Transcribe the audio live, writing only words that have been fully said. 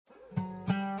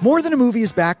More Than a Movie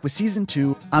is back with Season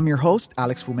 2. I'm your host,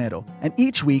 Alex Fumero, and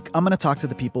each week I'm going to talk to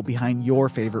the people behind your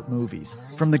favorite movies.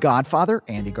 From The Godfather,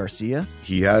 Andy Garcia.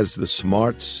 He has the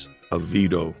smarts of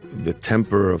Vito, the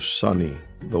temper of Sonny,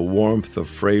 the warmth of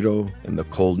Fredo, and the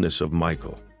coldness of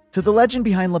Michael. To the legend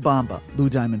behind La Bamba, Lou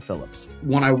Diamond Phillips.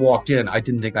 When I walked in, I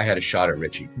didn't think I had a shot at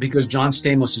Richie because John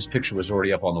Stamos' picture was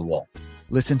already up on the wall.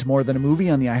 Listen to More Than a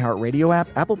Movie on the iHeartRadio app,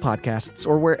 Apple Podcasts,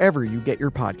 or wherever you get your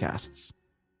podcasts.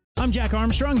 I'm Jack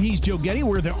Armstrong. He's Joe Getty.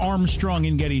 We're the Armstrong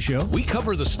and Getty Show. We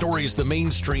cover the stories the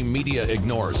mainstream media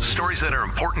ignores. Stories that are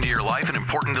important to your life and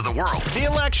important to the world. The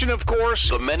election, of course.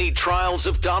 The many trials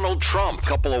of Donald Trump.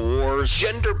 Couple of wars.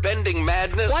 Gender-bending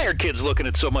madness. Why are kids looking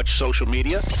at so much social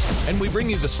media? And we bring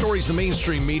you the stories the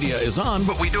mainstream media is on,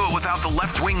 but we do it without the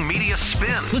left-wing media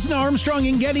spin. Listen to Armstrong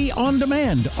and Getty on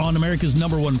demand on America's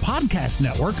 #1 podcast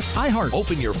network, iHeart.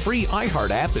 Open your free iHeart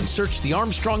app and search The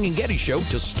Armstrong and Getty Show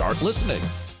to start listening.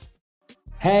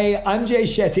 Hey, I'm Jay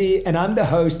Shetty, and I'm the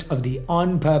host of the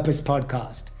On Purpose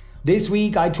podcast. This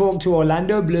week, I talked to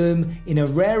Orlando Bloom in a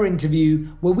rare interview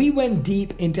where we went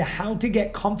deep into how to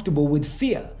get comfortable with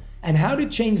fear and how to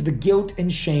change the guilt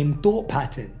and shame thought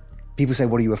pattern. People say,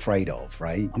 what are you afraid of,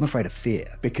 right? I'm afraid of fear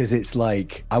because it's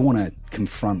like I want to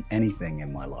confront anything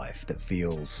in my life that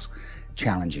feels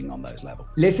challenging on those levels.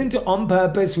 Listen to On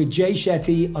Purpose with Jay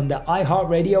Shetty on the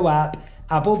iHeartRadio app,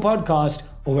 Apple Podcast,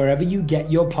 or wherever you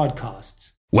get your podcasts.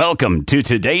 Welcome to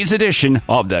today's edition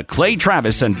of the Clay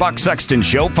Travis and Buck Sexton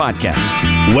Show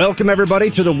podcast. Welcome, everybody,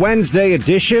 to the Wednesday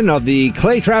edition of the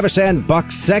Clay Travis and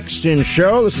Buck Sexton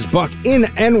Show. This is Buck in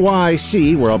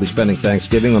NYC, where I'll be spending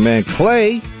Thanksgiving. My man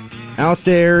Clay out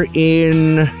there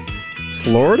in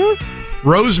Florida?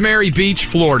 Rosemary Beach,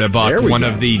 Florida, Buck, one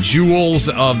of the jewels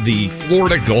of the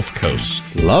Florida Gulf Coast.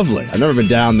 Lovely. I've never been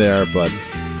down there, but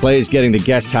Clay's getting the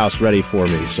guest house ready for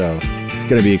me, so it's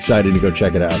going to be exciting to go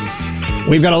check it out.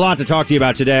 We've got a lot to talk to you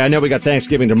about today. I know we got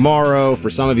Thanksgiving tomorrow.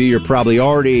 For some of you, you're probably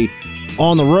already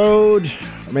on the road,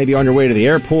 or maybe on your way to the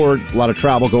airport. A lot of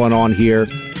travel going on here.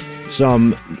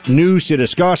 Some news to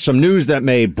discuss, some news that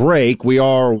may break. We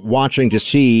are watching to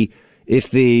see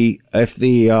if the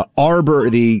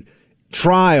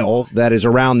trial that is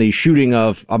around the shooting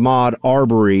of Ahmaud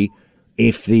Arbery,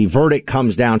 if the verdict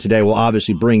comes down today, we'll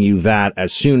obviously bring you that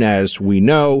as soon as we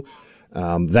know.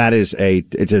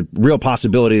 It's a real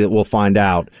possibility that we'll find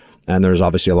out. And there's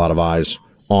obviously a lot of eyes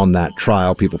on that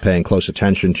trial, people paying close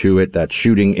attention to it, that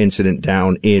shooting incident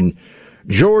down in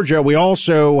Georgia. We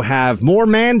also have more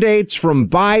mandates from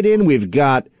Biden. We've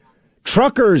got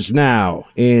truckers now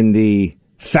in the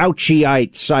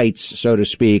Fauciite sights, so to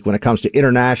speak, when it comes to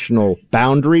international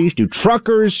boundaries. Do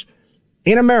truckers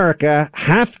in America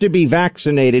have to be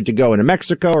vaccinated to go into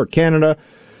Mexico or Canada?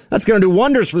 That's going to do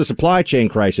wonders for the supply chain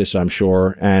crisis, I'm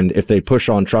sure. And if they push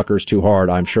on truckers too hard,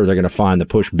 I'm sure they're going to find the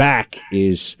push back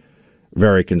is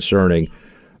very concerning.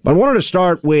 But I wanted to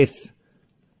start with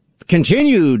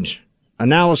continued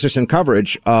analysis and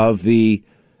coverage of the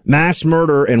mass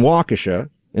murder in Waukesha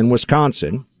in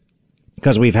Wisconsin,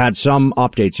 because we've had some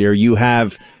updates here. You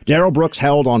have Darrell Brooks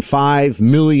held on $5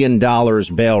 million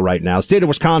bail right now. The state of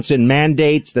Wisconsin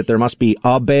mandates that there must be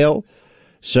a bail,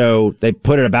 so they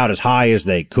put it about as high as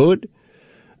they could.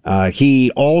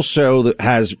 He also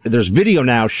there's video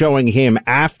now showing him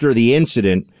after the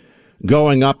incident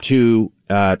going up to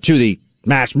the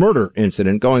mass murder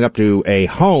incident, going up to a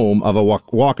home of a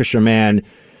Waukesha man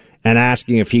and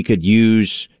asking if he could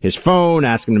use his phone,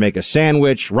 asking him to make a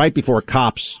sandwich right before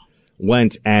cops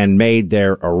went and made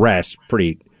their arrest.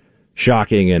 Pretty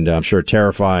shocking and I'm sure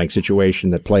terrifying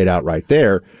situation that played out right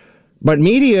there. But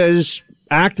media is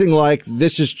acting like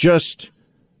this is just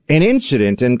an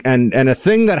incident and a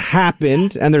thing that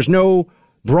happened, and there's no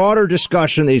broader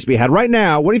discussion that needs to be had. Right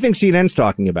now, what do you think CNN's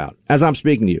talking about as I'm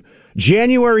speaking to you?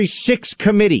 January 6th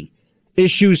committee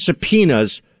issues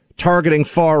subpoenas targeting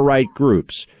far-right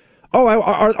groups. Oh,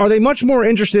 are they much more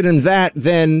interested in that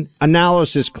than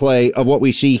analysis, Clay, of what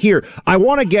we see here? I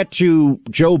want to get to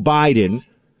Joe Biden.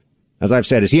 As I've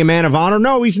said, is he a man of honor?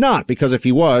 No, he's not, because if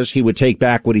he was, he would take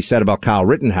back what he said about Kyle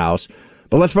Rittenhouse.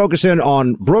 But let's focus in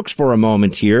on Brooks for a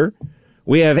moment here.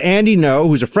 We have Andy Ngo,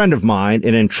 who's a friend of mine,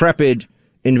 an intrepid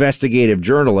investigative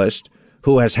journalist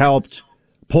who has helped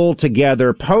pull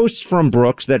together posts from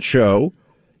Brooks that show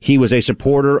he was a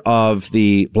supporter of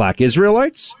the Black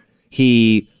Israelites.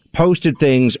 He posted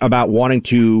things about wanting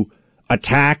to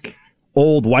attack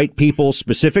old white people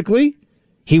specifically.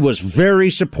 He was very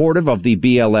supportive of the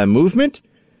BLM movement.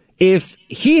 If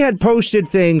he had posted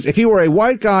things, if he were a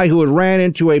white guy who had ran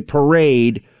into a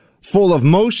parade full of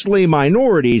mostly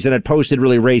minorities and had posted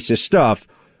really racist stuff,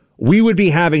 we would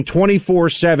be having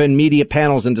 24/7 media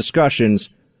panels and discussions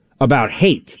about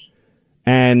hate.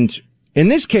 And in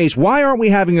this case, why aren't we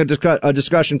having a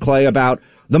discussion, Clay, about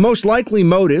the most likely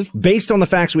motive, based on the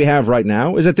facts we have right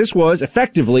now, is that this was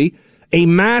effectively a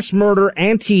mass murder,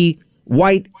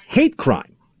 anti-white hate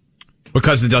crime?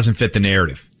 Because it doesn't fit the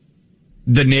narrative.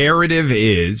 The narrative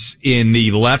is, in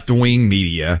the left-wing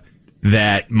media,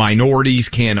 that minorities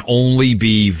can only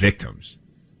be victims.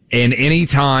 And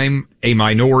anytime a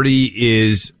minority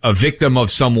is a victim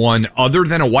of someone other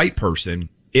than a white person,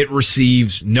 it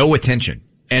receives no attention.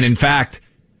 And in fact,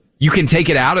 you can take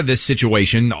it out of this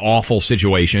situation, the awful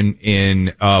situation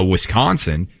in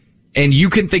Wisconsin, and you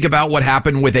can think about what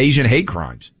happened with Asian hate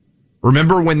crimes.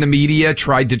 Remember when the media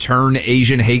tried to turn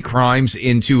Asian hate crimes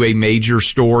into a major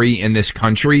story in this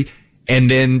country, and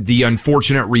then the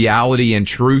unfortunate reality and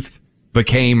truth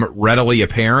became readily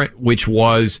apparent, which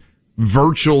was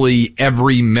virtually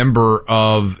every member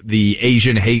of the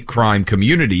Asian hate crime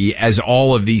community, as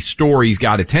all of these stories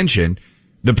got attention,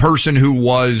 the person who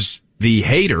was the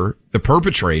hater, the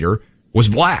perpetrator, was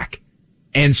black.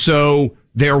 And so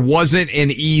there wasn't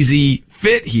an easy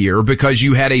fit here because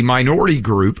you had a minority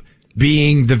group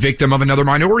being the victim of another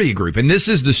minority group. And this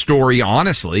is the story,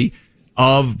 honestly,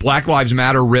 of Black Lives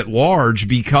Matter writ large,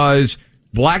 because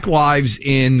Black lives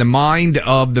in the mind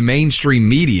of the mainstream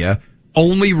media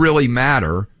only really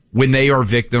matter when they are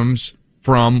victims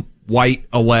from white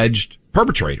alleged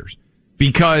perpetrators,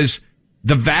 because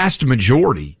the vast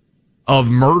majority of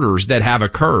murders that have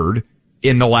occurred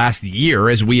in the last year,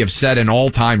 as we have set an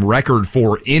all-time record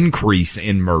for increase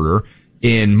in murder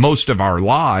in most of our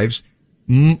lives,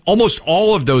 almost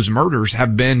all of those murders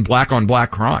have been black on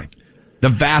black crime. The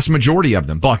vast majority of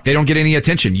them, Buck, they don't get any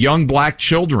attention. Young black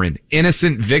children,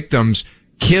 innocent victims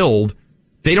killed,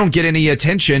 they don't get any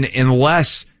attention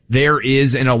unless there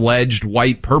is an alleged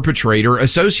white perpetrator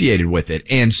associated with it.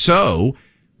 And so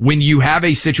when you have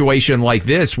a situation like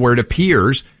this where it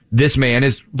appears this man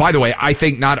is, by the way, I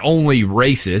think not only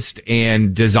racist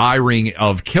and desiring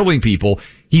of killing people,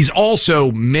 he's also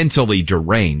mentally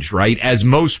deranged, right? As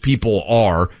most people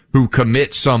are who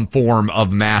commit some form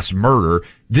of mass murder.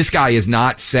 This guy is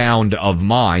not sound of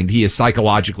mind. He is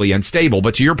psychologically unstable.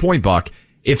 But to your point, Buck,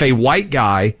 if a white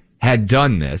guy had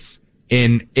done this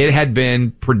and it had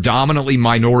been predominantly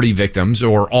minority victims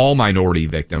or all minority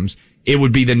victims, it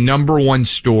would be the number one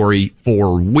story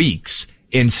for weeks.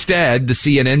 Instead, the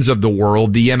CNNs of the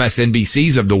world, the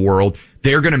MSNBCs of the world,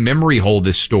 they're going to memory hold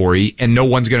this story, and no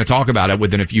one's going to talk about it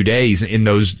within a few days in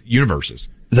those universes.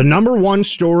 The number one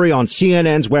story on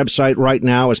CNN's website right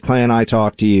now, as Clay and I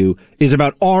talk to you, is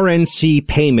about RNC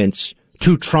payments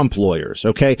to Trump lawyers,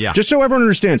 okay? Yeah. Just so everyone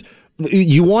understands,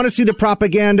 you want to see the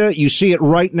propaganda, you see it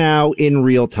right now in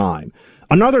real time.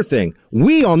 Another thing,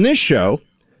 we on this show,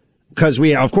 because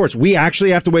we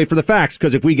actually have to wait for the facts,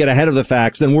 because if we get ahead of the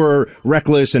facts, then we're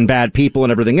reckless and bad people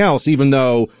and everything else, even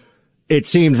though it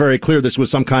seemed very clear this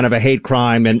was some kind of a hate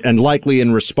crime and likely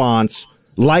in response,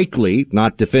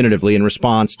 not definitively, in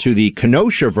response to the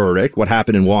Kenosha verdict, what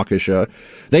happened in Waukesha.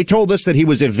 They told us that he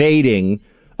was evading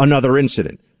another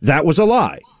incident. That was a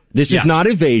lie. This is not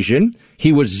evasion.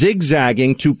 He was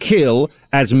zigzagging to kill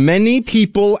as many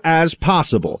people as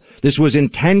possible. This was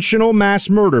intentional mass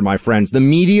murder, my friends. The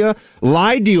media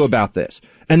lied to you about this.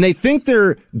 And they think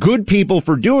they're good people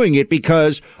for doing it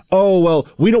because,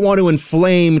 we don't want to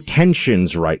inflame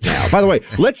tensions right now. By the way,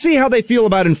 let's see how they feel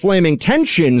about inflaming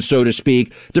tensions, so to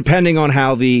speak, depending on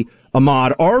how the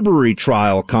Ahmaud Arbery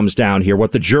trial comes down here,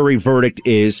 what the jury verdict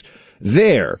is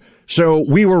there. So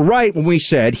we were right when we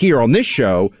said here on this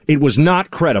show it was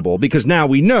not credible, because now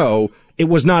we know it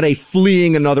was not a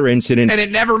fleeing another incident. And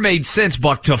it never made sense,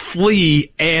 Buck, to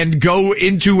flee and go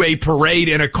into a parade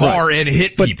in a car and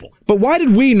hit people. But why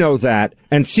did we know that?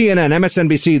 And CNN,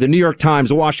 MSNBC, the New York Times,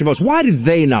 the Washington Post, why did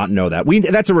they not know that?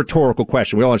 That's a rhetorical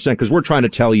question. We all understand, because we're trying to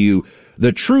tell you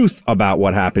the truth about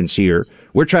what happens here.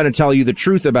 We're trying to tell you the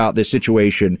truth about this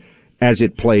situation as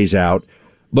it plays out.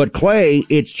 But Clay,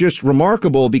 it's just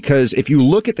remarkable, because if you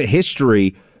look at the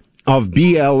history of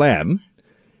BLM,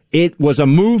 it was a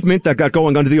movement that got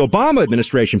going under the Obama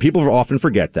administration. People often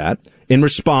forget that, in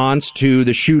response to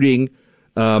the shooting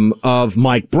of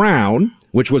Mike Brown,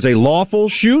 which was a lawful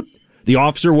shoot. The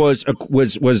officer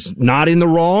was not in the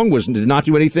wrong, did not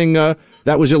do anything that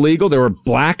was illegal. There were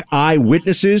black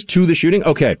eyewitnesses to the shooting.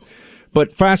 Okay,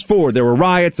 but fast forward, there were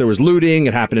riots, there was looting.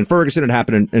 It happened in Ferguson. It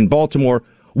happened in Baltimore.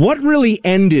 What really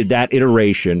ended that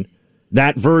iteration,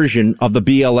 that version of the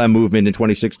BLM movement in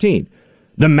 2016?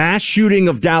 The mass shooting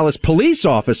of Dallas police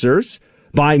officers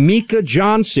by Mika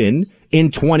Johnson in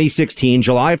 2016,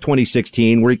 July of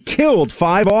 2016, where he killed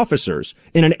 5 officers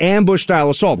in an ambush-style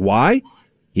assault. Why?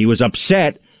 He was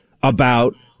upset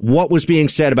about what was being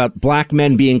said about black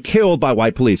men being killed by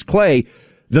white police. Clay,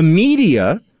 the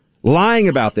media lying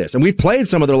about this, and we've played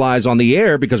some of their lies on the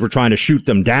air because we're trying to shoot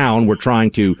them down. We're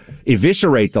trying to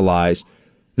eviscerate the lies.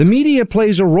 The media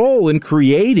plays a role in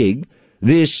creating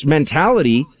this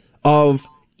mentality of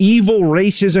evil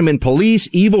racism in police,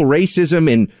 evil racism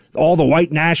in all the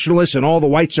white nationalists and all the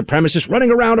white supremacists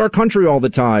running around our country all the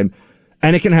time.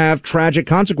 And it can have tragic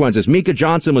consequences. Mika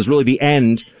Johnson was really the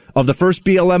end of the first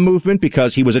BLM movement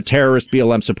because he was a terrorist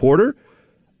BLM supporter.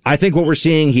 I think what we're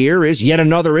seeing here is yet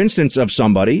another instance of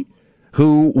somebody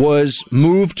who was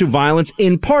moved to violence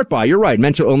in part by, you're right,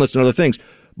 mental illness and other things,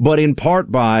 but in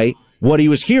part by what he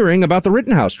was hearing about the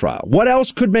Rittenhouse trial. What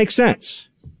else could make sense?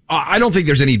 I don't think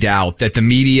there's any doubt that the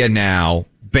media now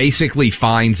basically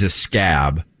finds a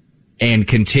scab and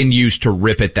continues to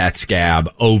rip at that scab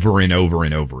over and over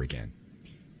and over again.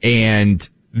 And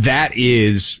that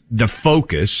is the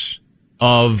focus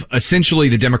of essentially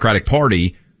the Democratic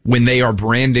Party when they are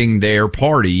branding their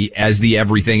party as the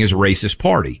everything is racist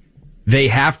party. They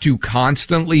have to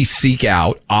constantly seek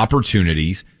out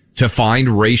opportunities to find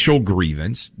racial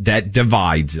grievance that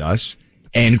divides us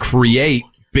and create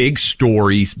big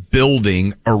stories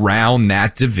building around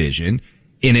that division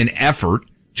in an effort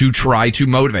to try to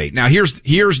motivate. Now,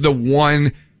 here's the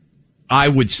one I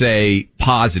would say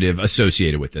positive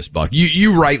associated with this, Buck.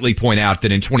 You rightly point out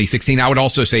that in 2016, I would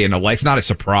also say it's not a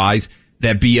surprise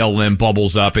that BLM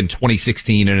bubbles up in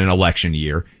 2016 in an election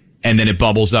year, and then it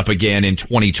bubbles up again in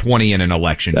 2020 in an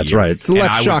election year. That's right. It's the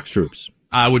left shock troops.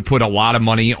 I would put a lot of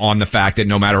money on the fact that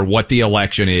no matter what the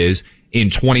election is, in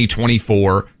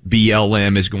 2024,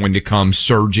 BLM is going to come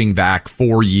surging back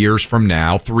 4 years from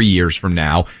now, 3 years from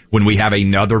now, when we have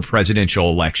another presidential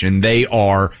election. They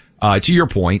are, to your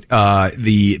point,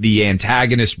 the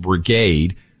antagonist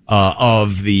brigade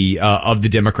of the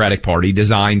Democratic Party,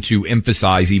 designed to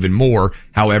emphasize even more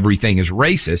how everything is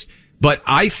racist. But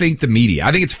I think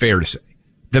it's fair to say,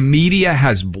 the media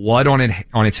has blood on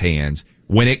its hands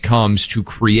when it comes to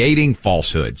creating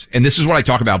falsehoods. And this is what I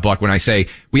talk about, Buck, when I say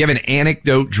we have an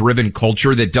anecdote-driven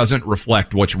culture that doesn't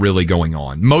reflect what's really going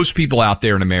on. Most people out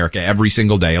there in America every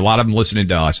single day, a lot of them listening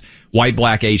to us, white,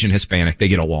 black, Asian, Hispanic, they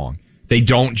get along. They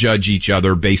don't judge each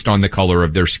other based on the color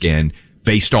of their skin,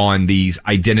 based on these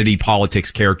identity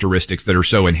politics characteristics that are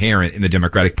so inherent in the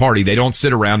Democratic Party. They don't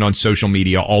sit around on social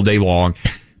media all day long.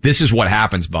 This is what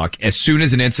happens, Buck. As soon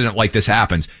as an incident like this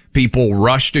happens, people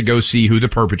rush to go see who the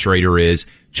perpetrator is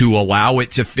to allow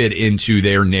it to fit into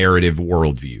their narrative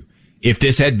worldview. If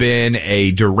this had been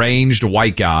a deranged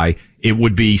white guy, it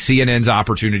would be CNN's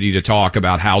opportunity to talk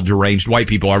about how deranged white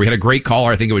people are. We had a great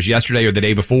caller, I think it was yesterday or the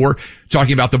day before,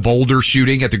 talking about the Boulder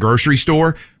shooting at the grocery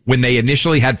store. When they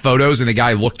initially had photos and the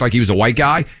guy looked like he was a white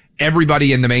guy,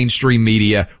 everybody in the mainstream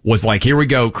media was like, here we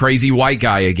go, crazy white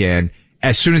guy again.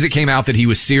 As soon as it came out that he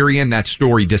was Syrian, that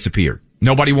story disappeared.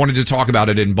 Nobody wanted to talk about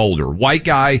it in Boulder. White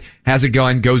guy has a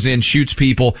gun, goes in, shoots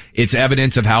people. It's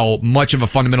evidence of how much of a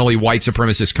fundamentally white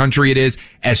supremacist country it is.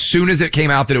 As soon as it came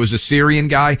out that it was a Syrian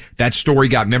guy, that story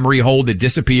got memory hold. It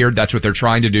disappeared. That's what they're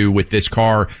trying to do with this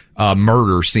car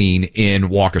murder scene in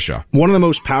Waukesha. One of the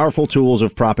most powerful tools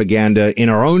of propaganda in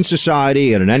our own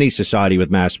society and in any society with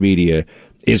mass media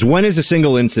is when is a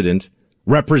single incident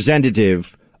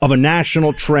representative of a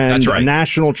national trend, That's right. A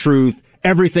national truth,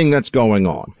 everything that's going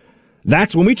on.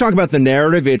 That's when we talk about the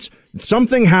narrative, it's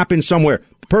something happened somewhere.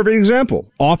 Perfect example,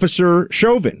 Officer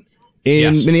Chauvin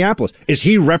in Minneapolis. Is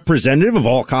he representative of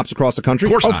all cops across the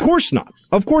country? Of course not.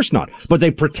 Of course not. But they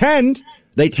pretend,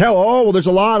 they tell, oh, well, there's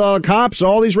a lot of cops,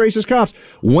 all these racist cops.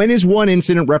 When is one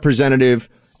incident representative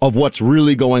of what's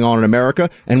really going on in America?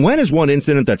 And when is one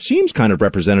incident that seems kind of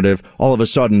representative all of a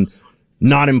sudden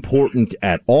not important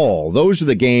at all? Those are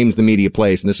the games the media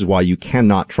plays, and this is why you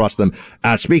cannot trust them.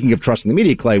 Speaking of trusting the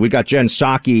media, Clay, we've got Jen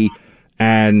Psaki,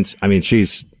 and I mean,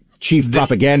 she's chief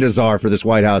propaganda czar for this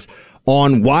White House,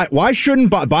 on why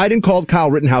shouldn't Biden called Kyle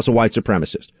Rittenhouse a white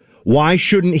supremacist? Why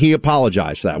shouldn't he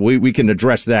apologize for that? We can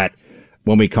address that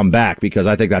when we come back, because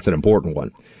I think that's an important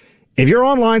one. If you're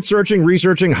online searching,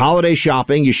 researching, holiday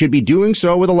shopping, you should be doing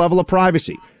so with a level of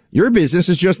privacy. Your business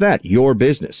is just that, your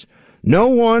business. No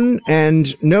one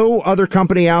and no other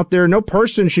company out there, no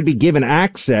person should be given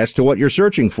access to what you're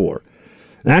searching for.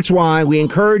 That's why we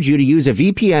encourage you to use a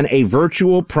VPN, a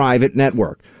virtual private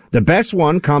network. The best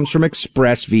one comes from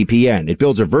ExpressVPN. It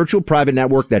builds a virtual private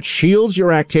network that shields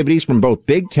your activities from both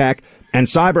big tech and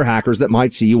cyber hackers that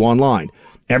might see you online.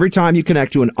 Every time you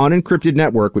connect to an unencrypted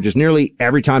network, which is nearly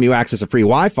every time you access a free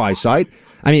Wi-Fi site,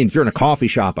 I mean, if you're in a coffee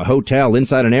shop, a hotel,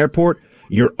 inside an airport,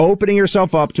 you're opening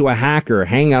yourself up to a hacker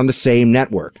hanging on the same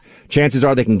network. chances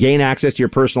are they can gain access to your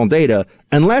personal data,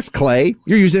 unless, Clay,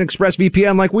 you're using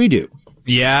ExpressVPN like we do.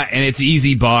 Yeah, and it's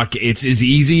easy, Buck. It's as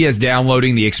easy as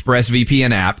downloading the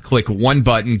ExpressVPN app. Click one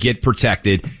button, get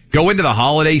protected. Go into the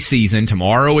holiday season.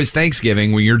 Tomorrow is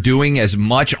Thanksgiving, when you're doing as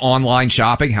much online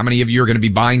shopping. How many of you are going to be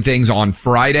buying things on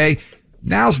Friday?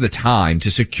 Now's the time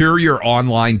to secure your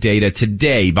online data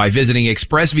today by visiting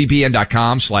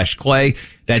expressvpn.com/Clay.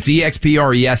 That's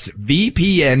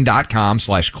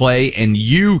expressvpn.com/Clay, and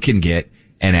you can get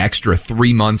an extra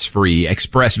 3 months free.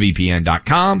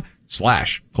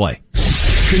 expressvpn.com/Clay.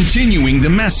 Continuing the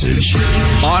message,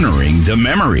 honoring the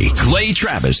memory. Clay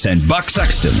Travis and Buck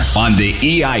Sexton on the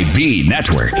EIB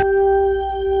Network.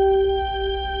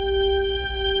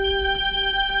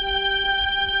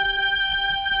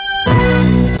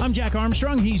 I'm Jack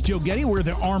Armstrong. He's Joe Getty. We're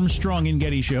the Armstrong and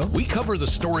Getty Show. We cover the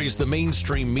stories the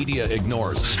mainstream media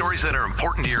ignores. Stories that are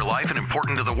important to your life and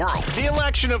important to the world. The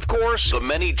election, of course. The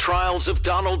many trials of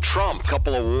Donald Trump.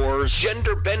 Couple of wars.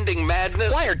 Gender-bending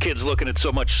madness. Why are kids looking at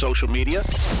so much social media?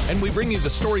 And we bring you the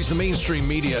stories the mainstream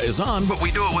media is on, but we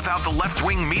do it without the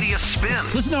left-wing media spin.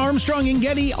 Listen to Armstrong and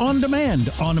Getty on demand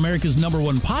on America's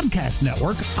 #1 podcast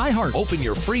network, iHeart. Open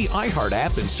your free iHeart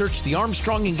app and search The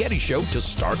Armstrong and Getty Show to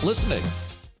start listening.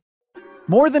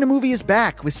 More Than a Movie is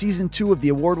back with season 2 of the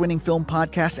award-winning film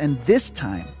podcast, and this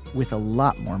time with a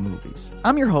lot more movies.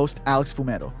 I'm your host, Alex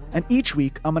Fumero, and each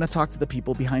week I'm going to talk to the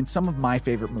people behind some of my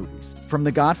favorite movies. From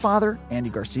The Godfather, Andy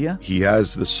Garcia. He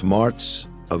has the smarts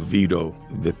of Vito,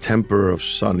 the temper of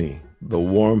Sonny, the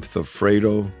warmth of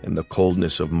Fredo, and the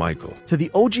coldness of Michael. To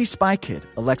the OG Spy Kid,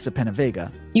 Alexa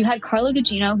Penavega. You had Carla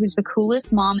Gugino, who's the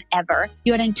coolest mom ever.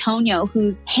 You had Antonio,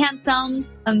 who's handsome,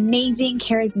 amazing,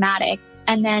 charismatic.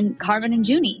 And then Carmen and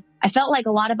Junie. I felt like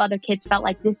a lot of other kids felt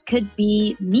like this could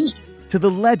be me. To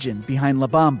the legend behind La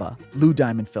Bamba, Lou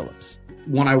Diamond Phillips.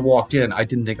 When I walked in, I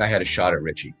didn't think I had a shot at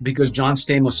Richie because John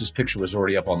Stamos' picture was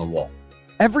already up on the wall.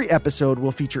 Every episode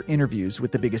will feature interviews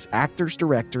with the biggest actors,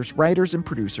 directors, writers, and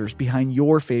producers behind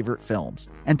your favorite films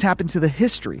and tap into the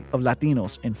history of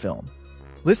Latinos in film.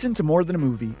 Listen to More Than a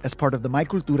Movie as part of the My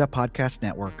Cultura podcast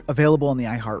network, available on the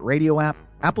iHeartRadio app,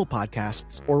 Apple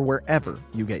Podcasts, or wherever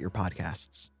you get your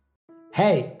podcasts.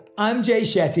 Hey, I'm Jay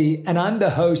Shetty, and I'm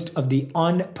the host of the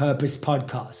On Purpose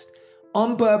podcast.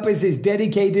 On Purpose is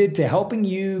dedicated to helping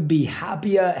you be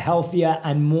happier, healthier,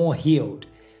 and more healed.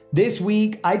 This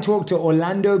week, I talked to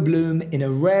Orlando Bloom in a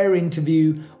rare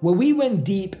interview where we went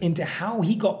deep into how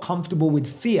he got comfortable with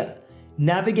fear,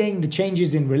 navigating the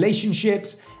changes in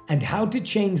relationships, and how to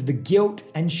change the guilt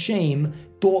and shame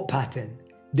thought pattern.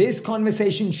 This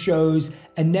conversation shows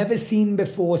a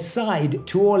never-seen-before side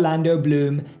to Orlando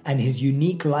Bloom and his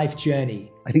unique life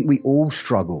journey. I think we all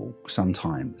struggle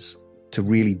sometimes to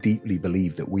really deeply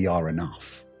believe that we are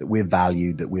enough, that we're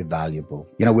valued, that we're valuable.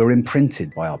 You know, we're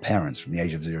imprinted by our parents from the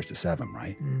age of 0 to 7,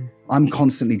 right? I'm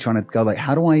constantly trying to go like,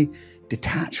 how do I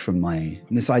detach from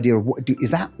this idea of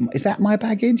is that my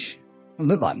baggage? It doesn't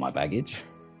look like my baggage.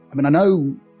 I mean, I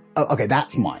know, okay,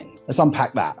 that's mine. Let's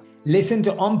unpack that. Listen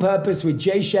to On Purpose with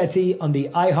Jay Shetty on the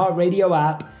iHeartRadio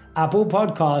app, Apple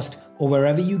Podcast, or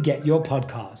wherever you get your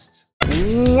podcasts.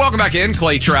 Welcome back in,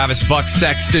 Clay Travis, Buck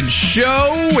Sexton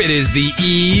Show. It is the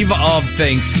eve of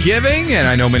Thanksgiving, and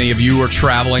I know many of you are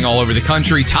traveling all over the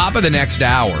country. Top of the next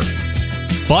hour,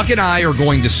 Buck and I are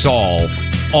going to solve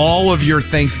all of your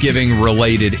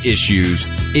Thanksgiving-related issues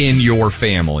in your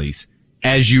families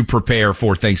as you prepare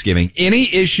for Thanksgiving.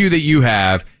 Any issue that you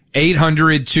have,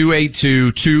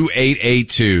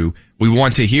 800-282-2882. We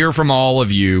want to hear from all of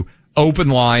you. Open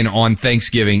line on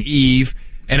Thanksgiving Eve.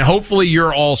 And hopefully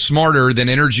you're all smarter than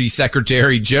Energy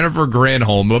Secretary Jennifer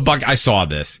Granholm. Buck, I saw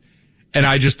this and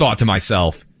I just thought to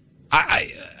myself,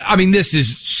 I mean, this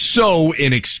is so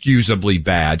inexcusably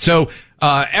bad. So,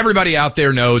 everybody out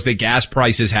there knows that gas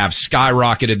prices have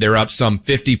skyrocketed. They're up some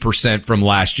 50% from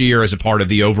last year as a part of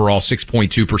the overall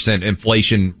 6.2%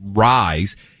 inflation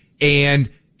rise. And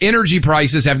energy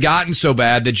prices have gotten so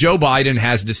bad that Joe Biden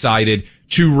has decided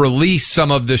to release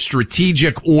some of the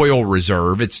strategic oil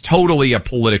reserve. It's totally a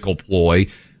political ploy.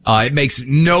 It makes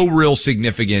no real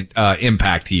significant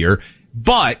impact here,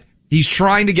 but he's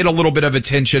trying to get a little bit of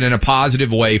attention in a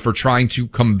positive way for trying to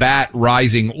combat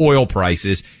rising oil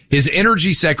prices. His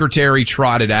energy secretary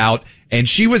trotted out, and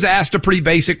she was asked a pretty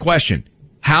basic question.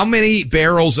 How many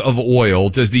barrels of oil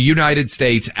does the United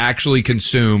States actually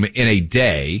consume in a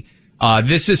day?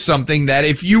 This is something that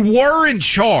if you were in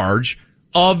charge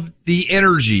of the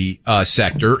energy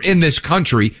sector in this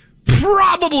country,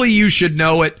 probably you should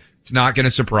know it. It's not going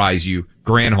to surprise you.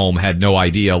 Granholm had no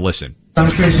idea. Listen. I'm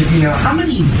curious if you know, how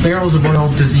many barrels of oil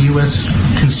does the U.S.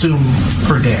 consume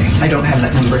per day? I don't have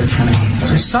that number in front of me,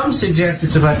 So some suggest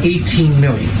it's about 18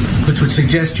 million, which would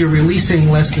suggest you're releasing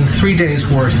less than 3 days'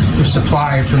 worth of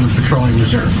supply from the Petroleum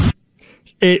Reserve.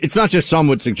 It's not just some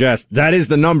would suggest. That is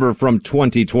the number from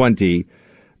 2020.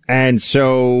 And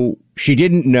so she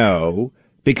didn't know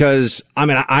because, I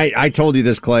mean, I told you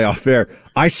this, Clay, off air.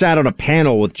 I sat on a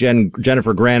panel with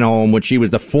Jennifer Granholm when she was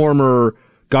the former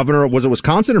governor. Was it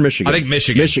Wisconsin or Michigan? I think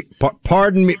Michigan.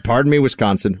 Pardon me,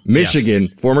 Wisconsin. Michigan,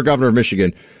 yes. Former governor of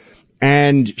Michigan.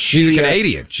 And she's a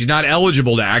Canadian. She's not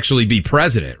eligible to actually be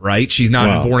president, right? She's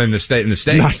not born in the state.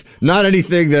 Not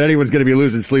anything that anyone's going to be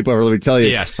losing sleep over. Let me tell you.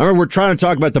 Yes. I remember we're trying to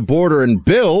talk about the border, and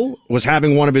Bill was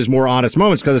having one of his more honest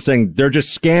moments because of saying they're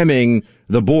just scamming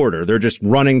the border. They're just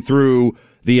running through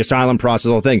the asylum process,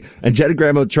 whole thing. And Jenna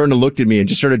Graham turned and looked at me and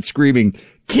just started screaming,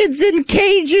 "Kids in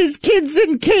cages, kids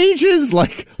in cages,"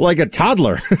 like a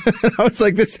toddler. I was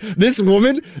like, this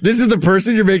woman, this is the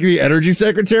person you're making the energy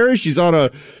secretary. She's on a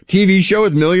TV show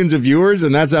with millions of viewers,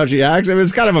 and that's how she acts. I mean,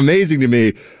 it's kind of amazing to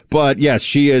me. But yes,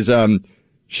 she is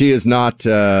not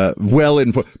well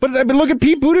informed. But I mean, look at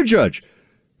Pete Buttigieg.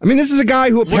 I mean, this is a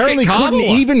guy who apparently couldn't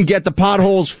even get the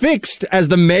potholes fixed as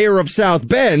the mayor of South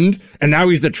Bend, and now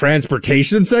he's the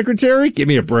transportation secretary? Give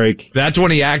me a break. That's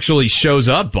when he actually shows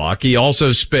up, Buck. He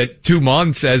also spent 2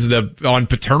 months on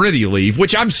paternity leave,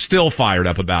 which I'm still fired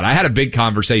up about. I had a big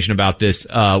conversation about this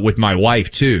with my wife,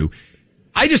 too.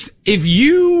 If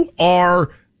you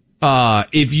are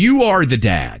the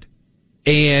dad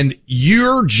and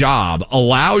your job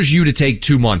allows you to take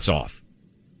 2 months off,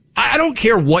 I don't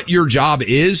care what your job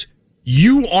is.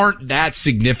 You aren't that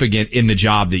significant in the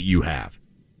job that you have.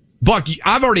 Buck,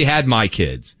 I've already had my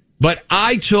kids, but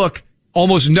I took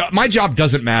my job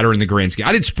doesn't matter in the grand scheme.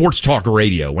 I did sports talk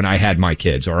radio when I had my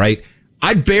kids. All right.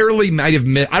 I barely might have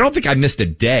missed, I don't think I missed a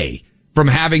day from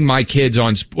having my kids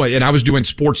on, and I was doing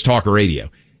sports talk radio.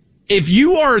 If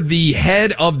you are the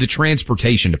head of the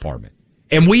transportation department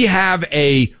and we have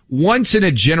a once in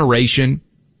a generation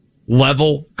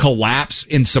level collapse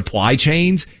in supply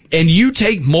chains and you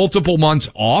take multiple months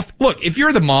off. Look, if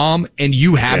you're the mom and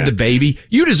you have the baby,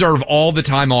 you deserve all the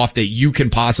time off that you can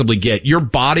possibly get. Your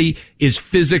body is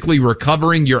physically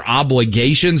recovering. Your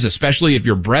obligations, especially if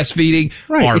you're breastfeeding,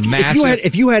 are massive.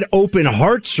 If you had open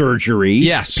heart surgery,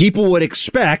 yes, people would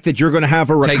expect that you're going to have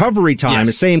a recovery time,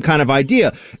 the same kind of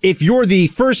idea. If you're the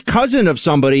first cousin of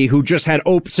somebody who just had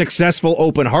successful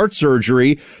open heart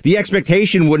surgery, the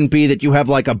expectation wouldn't be that you have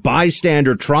like a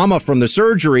bystander trauma from the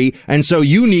surgery, and so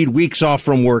you need weeks off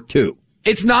from work too.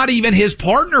 It's not even his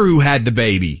partner who had the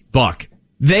baby, Buck.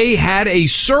 They had a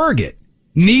surrogate.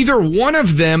 Neither one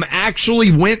of them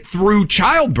actually went through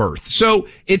childbirth. So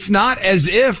it's not as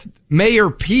if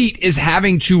Mayor Pete is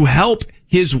having to help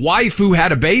his wife who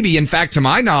had a baby. In fact, to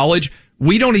my knowledge,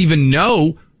 we don't even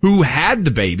know who had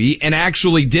the baby and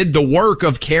actually did the work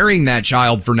of carrying that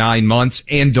child for 9 months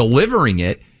and delivering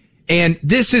it. And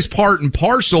this is part and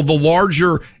parcel the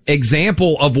larger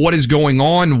example of what is going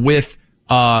on with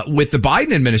the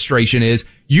Biden administration is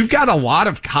you've got a lot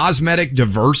of cosmetic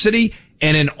diversity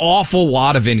and an awful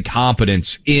lot of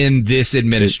incompetence in this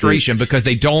administration because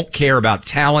they don't care about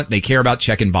talent. They care about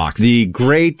checking boxes. The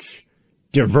great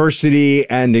diversity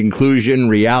and inclusion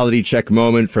reality check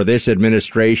moment for this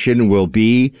administration will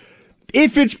be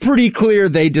if it's pretty clear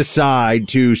they decide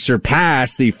to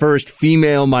surpass the first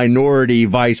female minority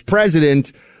vice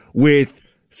president with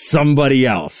somebody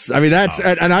else. I mean,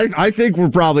 and I think we're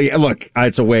probably, look,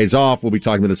 it's a ways off. We'll be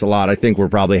talking about this a lot. I think we're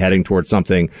probably heading towards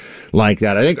something like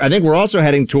that. I think we're also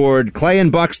heading toward Clay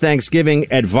and Buck's Thanksgiving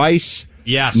advice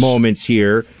moments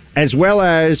here, as well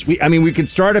as we could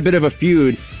start a bit of a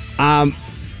feud.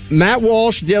 Matt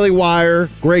Walsh, Daily Wire,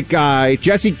 great guy.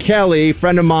 Jesse Kelly,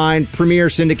 friend of mine, premier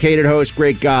syndicated host,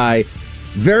 great guy.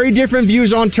 Very different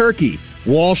views on turkey.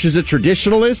 Walsh is a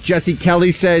traditionalist. Jesse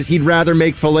Kelly says he'd rather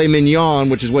make filet mignon,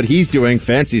 which is what he's doing,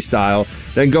 fancy style,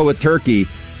 than go with turkey.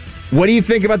 What do you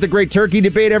think about the great turkey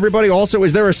debate, everybody? Also,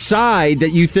 is there a side that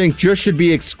you think just should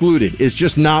be excluded? Is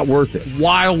just not worth it?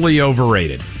 Wildly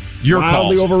overrated.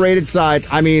 Wildly overrated sides.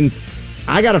 I mean,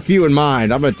 I got a few in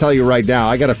mind. I'm going to tell you right now.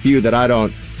 I got a few that I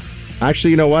don't.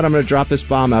 Actually, you know what? I'm going to drop this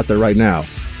bomb out there right now.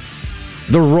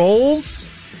 The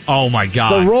rolls. Oh, my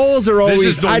God. The rolls are always... This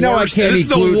is the I know worst, I can't this eat is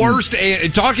the gluten.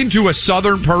 worst. Talking to a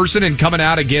Southern person and coming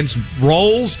out against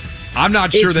rolls, I'm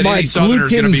not sure that any Southerner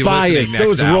is going to be listening next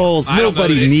Those hour. rolls,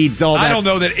 nobody needs all that. I don't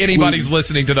know that anybody's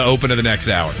listening to the open of the next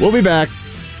hour. We'll be back.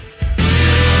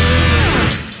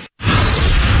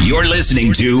 You're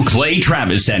listening to Clay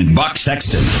Travis and Buck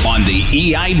Sexton on the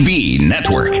EIB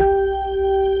Network.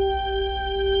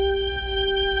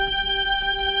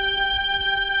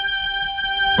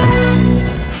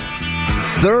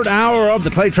 Third hour of the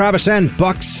Clay Travis and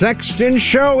Buck Sexton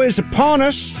Show is upon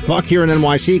us. Buck here in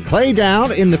NYC, Clay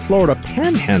down in the Florida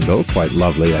Panhandle. Quite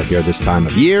lovely out here this time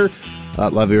of year. A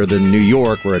lot lovelier than New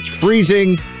York, where it's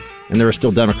freezing, and there are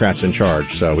still Democrats in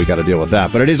charge, so we got to deal with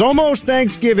that. But it is almost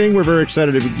Thanksgiving. We're very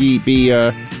excited to be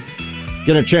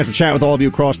getting a chance to chat with all of you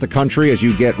across the country as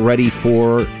you get ready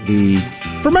for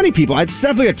many people, it's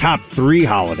definitely a top 3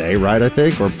 holiday, right, I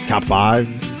think, or top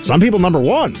 5. Some people, number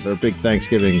 1. They're big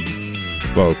Thanksgiving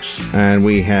folks, and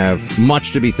we have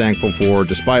much to be thankful for.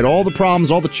 Despite all the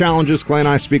problems, all the challenges Clay and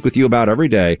I speak with you about every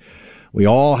day, we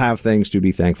all have things to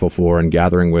be thankful for, and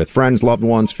gathering with friends, loved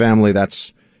ones, family,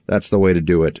 that's the way to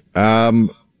do it.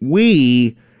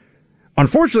 We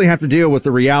unfortunately have to deal with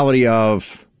the reality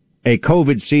of a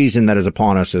COVID season that is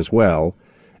upon us as well.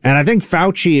 And I think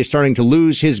Fauci is starting to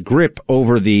lose his grip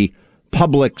over the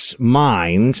public's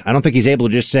mind. I don't think he's able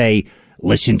to just say,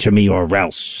 listen to me or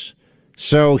else.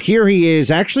 So here he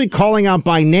is actually calling out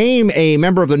by name a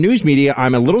member of the news media.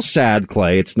 I'm a little sad,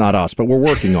 Clay. It's not us, but we're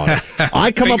working on it.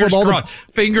 I come up with all the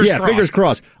fingers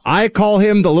crossed. I call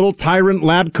him the little tyrant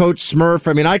lab coat Smurf.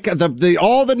 I mean,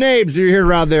 all the names you hear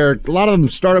around there, a lot of them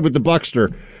started with the Buckster.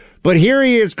 But here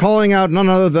he is calling out none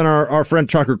other than our friend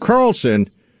Tucker Carlson.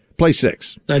 Play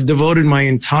 6. I've devoted my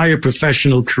entire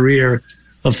professional career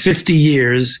of 50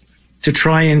 years to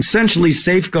try and essentially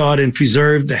safeguard and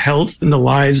preserve the health and the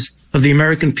lives of the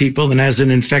American people. And as an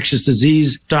infectious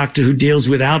disease doctor who deals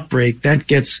with outbreak, that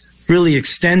gets really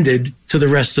extended to the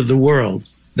rest of the world.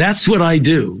 That's what I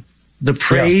do. The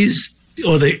praise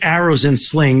or the arrows and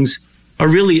slings are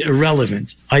really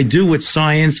irrelevant. I do what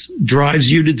science drives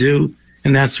you to do,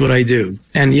 and that's what I do.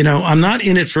 And, I'm not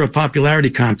in it for a popularity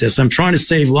contest. I'm trying to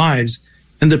save lives.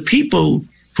 And the people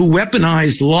who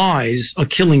weaponize lies are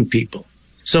killing people.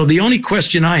 So the only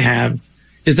question I have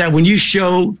is that when you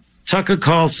show Tucker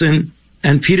Carlson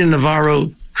and Peter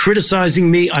Navarro criticizing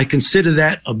me, I consider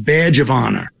that a badge of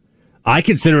honor. I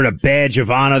consider it a badge of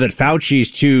honor that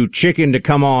Fauci's too chicken to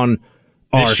come on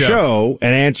our show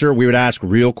and answer. We would ask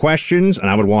real questions, and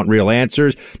I would want real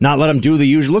answers, not let him do the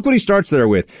usual. Look what he starts there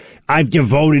with. I've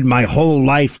devoted my whole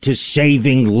life to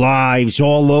saving lives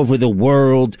all over the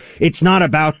world. It's not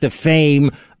about the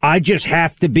fame. I just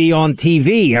have to be on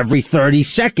TV every 30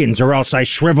 seconds or else I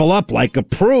shrivel up like a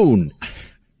prune.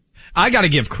 I got to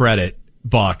give credit,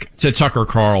 Buck, to Tucker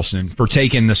Carlson for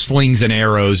taking the slings and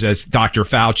arrows, as Dr.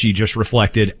 Fauci just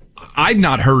reflected. I've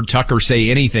not heard Tucker say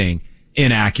anything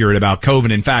inaccurate about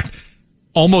COVID. In fact,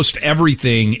 almost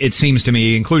everything, it seems to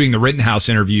me, including the Rittenhouse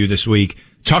interview this week,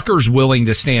 Tucker's willing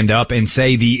to stand up and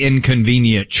say the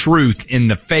inconvenient truth in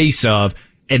the face of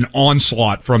an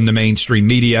onslaught from the mainstream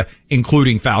media,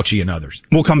 including Fauci and others.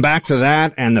 We'll come back to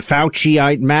that and the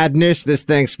Fauciite madness this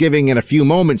Thanksgiving in a few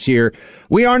moments here.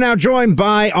 We are now joined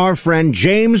by our friend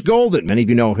James Golden. Many of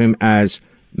you know him as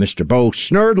Mr. Bo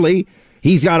Snerdley.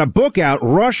 He's got a book out,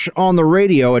 Rush on the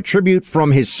Radio, a tribute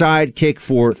from his sidekick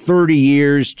for 30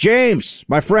 years. James,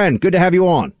 my friend, good to have you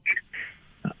on.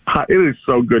 Hi, it is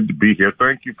so good to be here.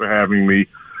 Thank you for having me.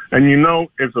 And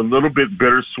it's a little bit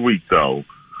bittersweet, though.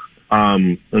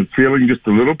 I'm feeling just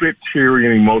a little bit teary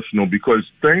and emotional because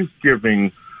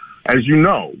Thanksgiving, as you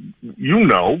know,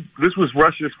 this was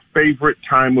Rush's favorite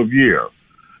time of year.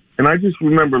 And I just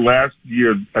remember last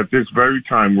year at this very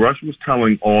time, Rush was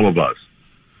telling all of us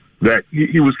that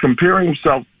he was comparing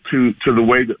himself to the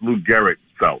way that Lou Gehrig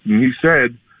felt. And he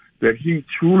said that he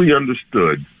truly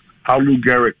understood how Lou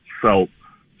Gehrig felt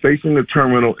facing a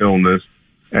terminal illness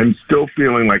and still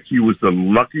feeling like he was the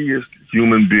luckiest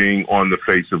human being on the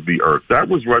face of the earth. That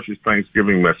was Rush's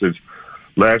Thanksgiving message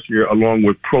last year, along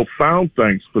with profound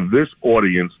thanks for this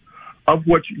audience of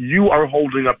which you are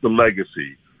holding up the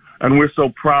legacy. And we're so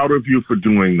proud of you for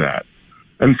doing that.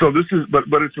 And so this is,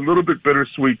 but it's a little bit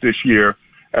bittersweet this year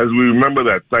as we remember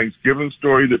that Thanksgiving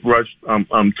story that Rush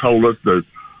told us,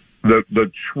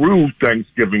 the true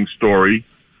Thanksgiving story,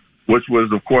 which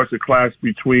was, of course, a clash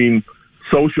between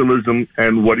socialism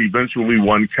and what eventually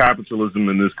won capitalism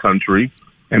in this country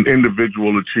and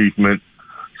individual achievement.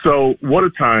 So what a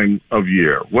time of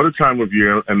year. What a time of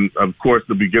year. And, of course,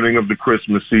 the beginning of the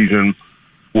Christmas season,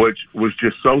 which was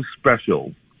just so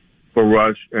special for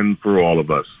Rush and for all of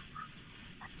us.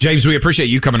 James, we appreciate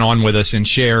you coming on with us and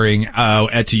sharing,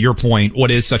 to your point, what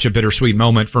is such a bittersweet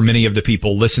moment for many of the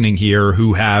people listening here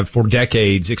who have for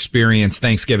decades experienced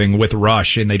Thanksgiving with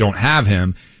Rush and they don't have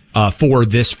him for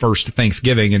this first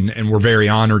Thanksgiving. And we're very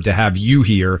honored to have you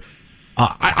here.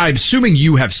 I'm assuming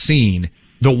you have seen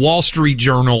the Wall Street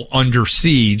Journal under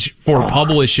siege for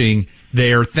publishing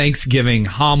their Thanksgiving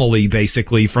homily,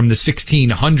 basically from the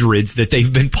 1600s that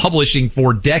they've been publishing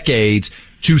for decades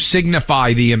to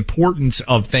signify the importance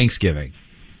of Thanksgiving.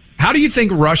 How do you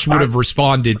think Rush would have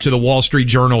responded to the Wall Street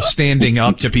Journal standing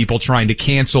up to people trying to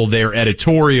cancel their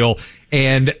editorial?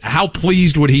 And how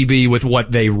pleased would he be with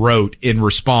what they wrote in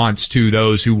response to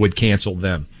those who would cancel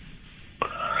them?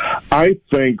 I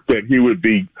think that he would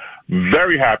be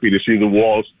very happy to see the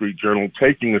Wall Street Journal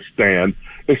taking a stand,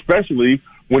 especially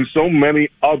when so many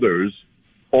others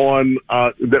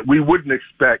that we wouldn't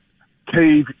expect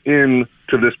cave in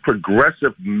to this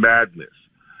progressive madness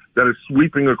that is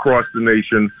sweeping across the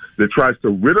nation, that tries to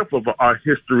rid us of our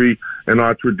history and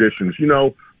our traditions. You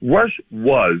know, Rush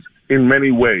was, in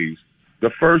many ways,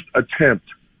 the first attempt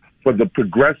for the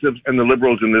progressives and the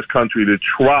liberals in this country to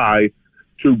try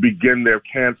to begin their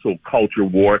cancel culture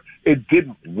war. It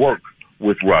didn't work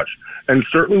with Rush. And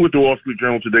certainly with the Wall Street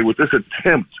Journal today, with this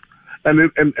attempt.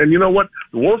 And you know what?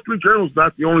 The Wall Street Journal is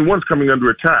not the only ones coming under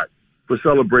attack for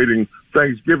celebrating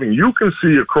Thanksgiving. You can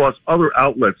see across other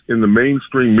outlets in the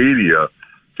mainstream media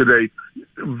today,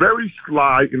 very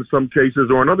sly in some cases,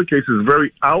 or in other cases,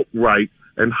 very outright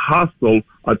and hostile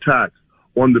attacks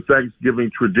on the Thanksgiving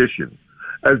tradition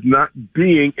as not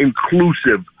being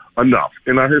inclusive enough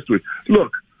in our history.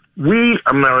 Look, we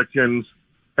Americans,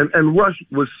 and Rush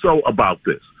was so about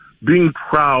this, being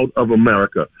proud of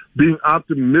America, being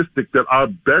optimistic that our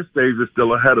best days are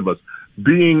still ahead of us,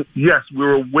 yes,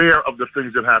 we're aware of the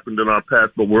things that happened in our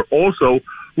past, but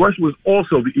Rush was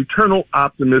also the eternal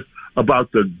optimist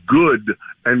about the good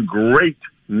and great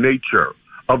nature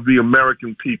of the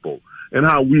American people and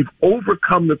how we've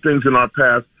overcome the things in our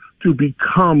past to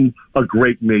become a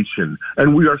great nation.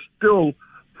 And we are still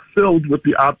filled with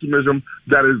the optimism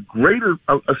that as great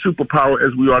a superpower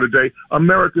as we are today,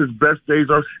 America's best days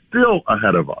are still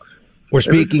ahead of us. We're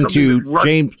speaking to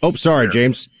James. Oh, sorry, yeah.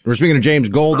 James. We're speaking to James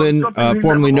Golden,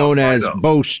 formerly known as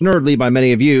Bo Snerdley by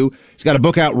many of you. He's got a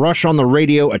book out, Rush on the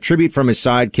Radio, a tribute from his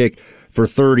sidekick for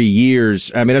 30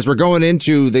 years. I mean, as we're going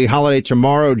into the holiday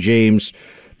tomorrow, James,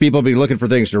 people will be looking for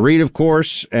things to read, of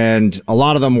course, and a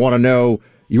lot of them want to know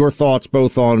your thoughts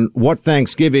both on what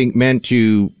Thanksgiving meant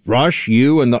to Rush,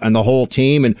 you, and the whole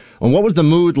team, and what was the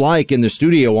mood like in the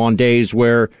studio on days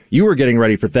where you were getting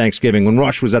ready for Thanksgiving when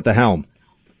Rush was at the helm?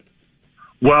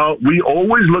 Well, we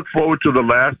always look forward to the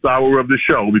last hour of the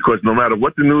show because no matter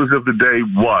what the news of the day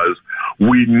was,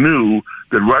 we knew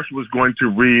that Rush was going to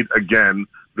read again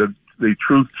the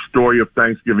true story of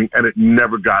Thanksgiving, and it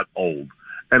never got old,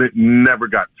 and it never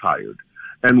got tired.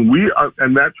 And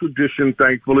that tradition,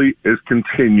 thankfully, is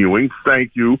continuing.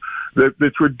 Thank you.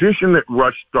 The tradition that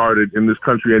Rush started in this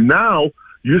country, and now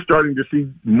you're starting to see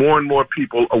more and more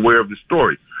people aware of the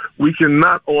story. We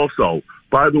cannot also,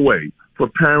 by the way, for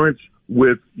parents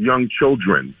with young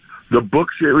children, the book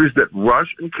series that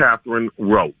Rush and Catherine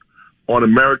wrote on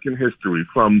American history,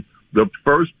 from the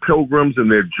first pilgrims and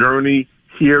their journey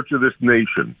here to this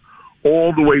nation,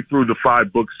 all the way through the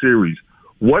 5-book series.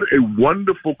 What a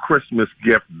wonderful Christmas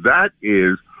gift that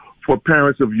is for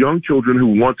parents of young children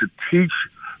who want to teach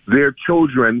their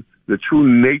children the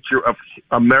true nature of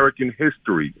American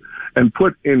history and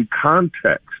put in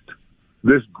context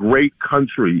this great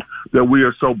country that we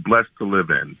are so blessed to live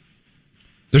in.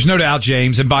 There's no doubt,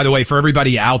 James. And by the way, for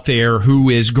everybody out there who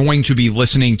is going to be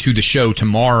listening to the show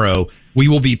tomorrow, we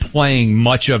will be playing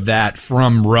much of that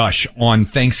from Rush on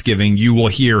Thanksgiving. You will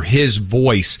hear his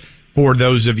voice for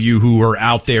those of you who are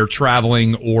out there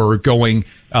traveling or going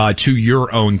to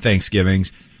your own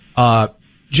Thanksgivings.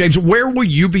 James, where will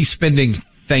you be spending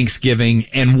Thanksgiving,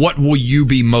 and what will you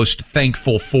be most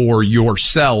thankful for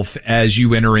yourself as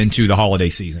you enter into the holiday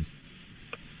season?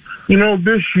 You know,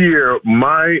 this year,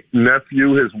 my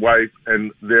nephew, his wife, and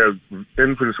their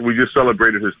infants, we just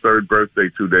celebrated his 3rd birthday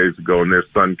 2 days ago, and their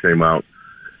son came out.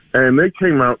 And they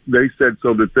came out, they said,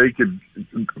 so that they could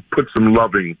put some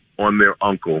loving on their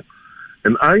uncle.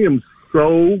 And I am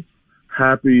so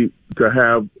happy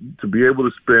to be able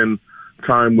to spend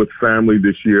time with family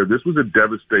this year. This was a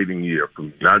devastating year for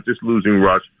me, not just losing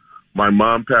Rush. My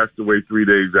mom passed away 3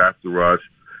 days after Rush.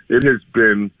 It has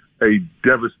been a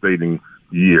devastating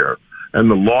year, and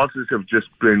the losses have just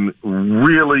been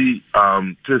really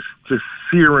just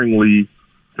searingly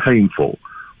painful.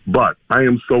 But I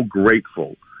am so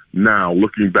grateful now,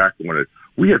 looking back on it.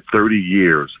 We had 33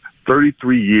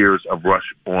 years of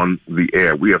Rush on the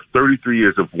air. We have 33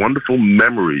 years of wonderful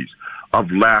memories,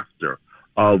 of laughter,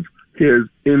 of his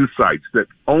insights that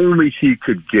only he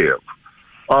could give,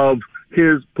 of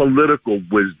his political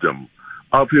wisdom,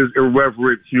 of his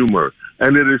irreverent humor.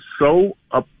 And it is so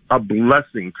a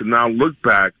blessing to now look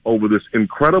back over this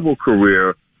incredible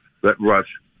career that Rush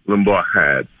Limbaugh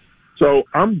had. So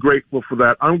I'm grateful for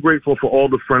that. I'm grateful for all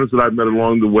the friends that I've met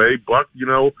along the way. Buck, you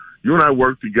know, you and I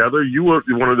worked together. You were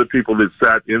one of the people that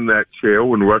sat in that chair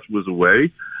when Rush was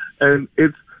away. And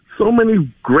it's so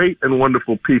many great and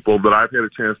wonderful people that I've had a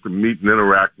chance to meet and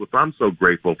interact with. I'm so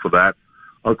grateful for that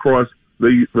across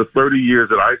the 30 years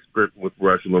that I spent with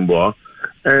Rush Limbaugh,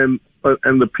 and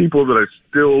the people that are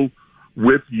still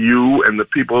with you and the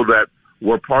people that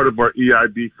were part of our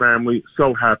EIB family.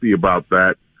 So happy about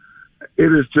that.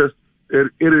 It is just,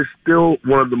 it is still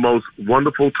one of the most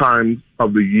wonderful times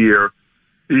of the year,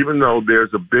 even though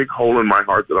there's a big hole in my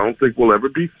heart that I don't think will ever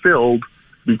be filled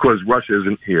because Rush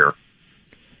isn't here.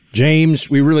 James,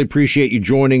 we really appreciate you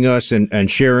joining us and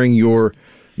sharing your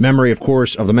memory, of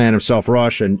course, of the man himself,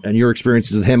 Rush, and your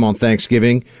experiences with him on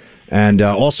Thanksgiving. And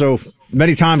also,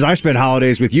 many times I spent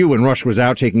holidays with you when Rush was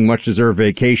out taking much-deserved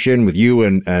vacation with you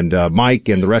and Mike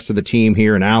and the rest of the team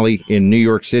here and Allie in New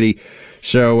York City.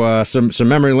 So some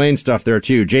memory lane stuff there,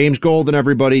 too. James Golden,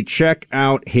 everybody, check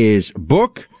out his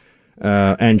book.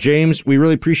 And, James, we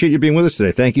really appreciate you being with us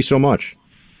today. Thank you so much.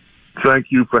 Thank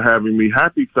you for having me.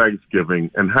 Happy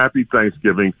Thanksgiving, and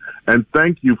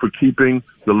thank you for keeping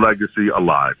the legacy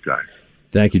alive, guys.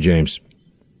 Thank you, James.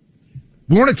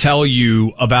 We want to tell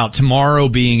you about tomorrow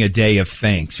being a day of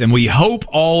thanks, and we hope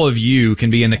all of you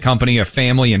can be in the company of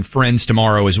family and friends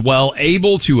tomorrow as well,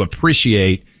 able to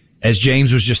appreciate, as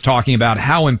James was just talking about,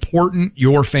 how important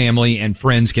your family and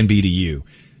friends can be to you.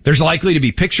 There's likely to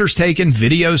be pictures taken,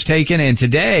 videos taken, and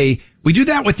today we do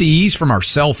that with the ease from our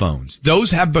cell phones. Those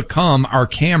have become our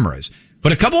cameras.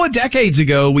 But a couple of decades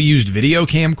ago, we used video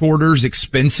camcorders,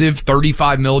 expensive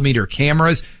 35 millimeter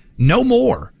cameras, no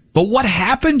more. But what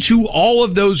happened to all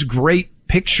of those great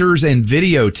pictures and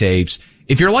videotapes?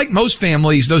 If you're like most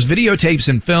families, those videotapes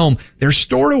and film, they're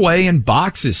stored away in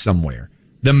boxes somewhere.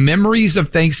 The memories of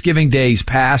Thanksgiving days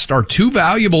past are too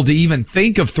valuable to even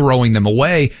think of throwing them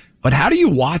away. But how do you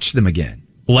watch them again?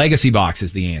 Legacy Box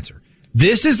is the answer.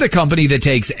 This is the company that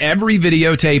takes every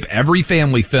videotape, every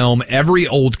family film, every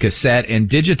old cassette, and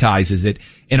digitizes it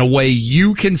in a way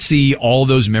you can see all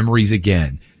those memories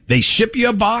again. They ship you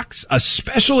a box, a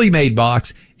specially made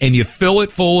box, and you fill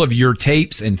it full of your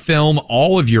tapes and film,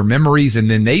 all of your memories, and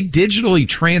then they digitally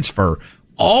transfer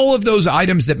all of those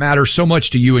items that matter so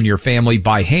much to you and your family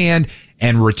by hand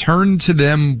and return to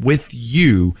them with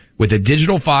you with a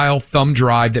digital file thumb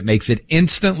drive that makes it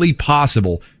instantly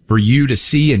possible for you to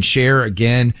see and share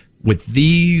again with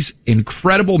these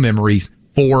incredible memories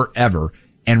forever.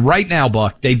 And right now,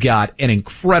 Buck, they've got an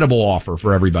incredible offer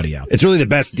for everybody out there. It's really the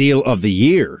best deal of the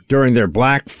year during their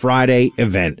Black Friday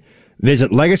event.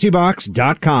 Visit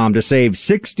LegacyBox.com to save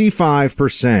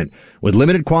 65%. With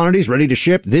limited quantities ready to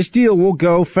ship, this deal will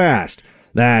go fast.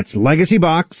 That's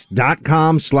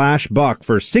LegacyBox.com/Buck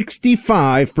for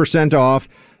 65% off.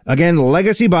 Again,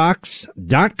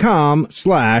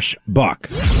 LegacyBox.com/Buck.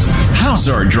 How's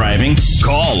our driving?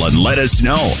 Call and let us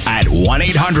know at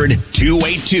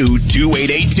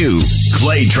 1-800-282-2882.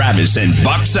 Clay Travis and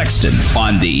Buck Sexton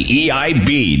on the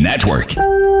EIB Network.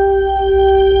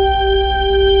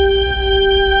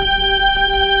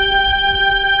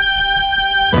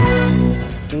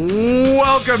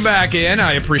 Welcome back in.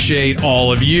 I appreciate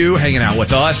all of you hanging out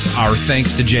with us. Our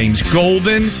thanks to James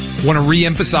Golden. Want to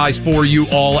reemphasize for you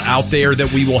all out there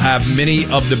that we will have many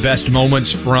of the best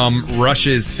moments from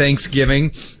Rush's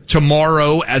Thanksgiving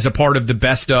tomorrow as a part of the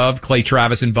Best of Clay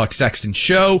Travis and Buck Sexton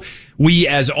show. We,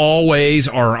 as always,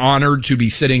 are honored to be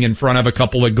sitting in front of a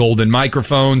couple of golden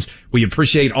microphones. We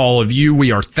appreciate all of you.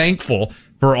 We are thankful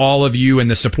for all of you and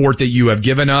the support that you have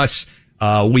given us.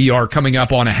 We are coming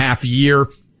up on a half year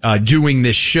doing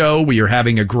this show. We are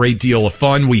having a great deal of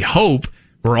fun. We hope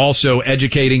we're also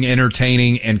educating,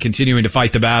 entertaining, and continuing to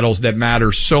fight the battles that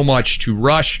matter so much to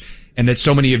Rush and that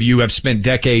so many of you have spent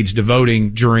decades devoting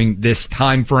during this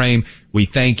time frame. We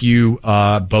thank you,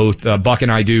 both Buck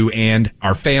and I do, and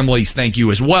our families thank you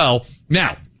as well.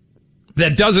 Now,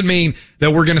 that doesn't mean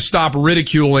that we're going to stop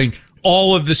ridiculing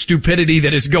all of the stupidity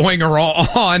that is going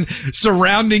on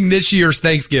surrounding this year's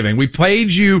Thanksgiving. We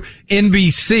played you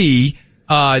NBC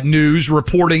news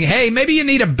reporting, hey, maybe you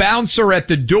need a bouncer at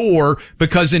the door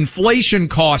because inflation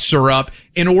costs are up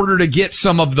in order to get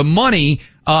some of the money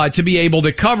to be able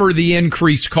to cover the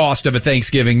increased cost of a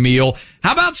Thanksgiving meal.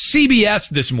 How about CBS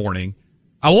this morning?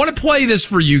 I want to play this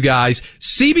for you guys.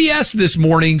 CBS this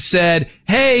morning said,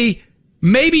 hey,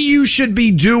 maybe you should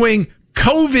be doing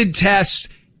COVID tests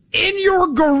in your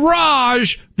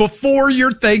garage before your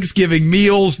Thanksgiving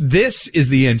meals. This is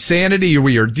the insanity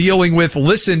we are dealing with.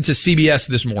 Listen to CBS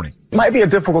this morning. It might be a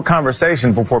difficult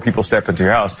conversation before people step into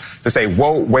your house to say,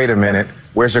 whoa, wait a minute,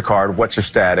 where's your card, what's your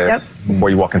status, before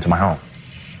you walk into my home.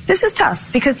 This is tough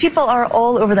because people are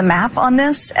all over the map on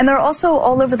this, and they're also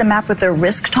all over the map with their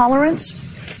risk tolerance.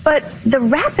 But the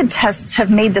rapid tests have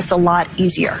made this a lot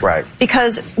easier. Right.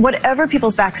 Because whatever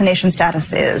people's vaccination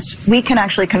status is, we can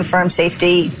actually confirm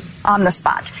safety on the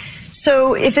spot.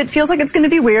 So if it feels like it's going to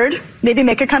be weird, maybe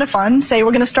make it kind of fun. Say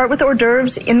we're going to start with hors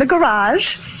d'oeuvres in the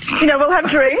garage. We'll have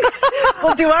drinks.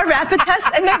 We'll do our rapid test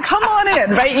and then come on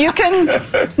in, right? You can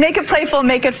make it playful,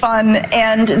 make it fun,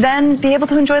 and then be able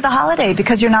to enjoy the holiday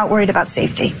because you're not worried about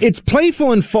safety. It's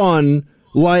playful and fun,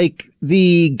 like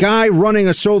the guy running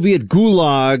a Soviet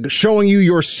gulag showing you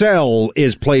your cell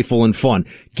is playful and fun.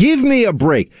 Give me a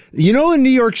break. In New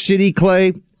York City,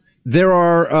 Clay, there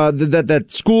are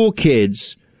that school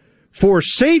kids, for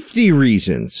safety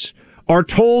reasons, are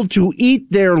told to eat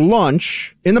their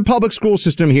lunch in the public school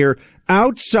system here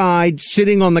outside,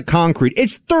 sitting on the concrete.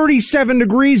 It's 37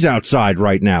 degrees outside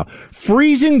right now,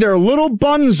 freezing their little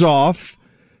buns off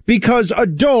because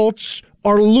adults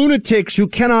are lunatics who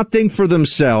cannot think for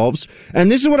themselves.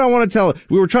 And this is what I want to tell.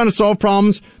 We were trying to solve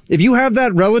problems. If you have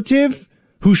that relative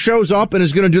who shows up and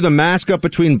is going to do the mask up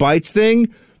between bites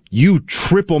thing, you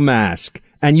triple mask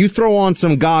and you throw on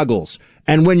some goggles.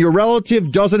 And when your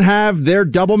relative doesn't have their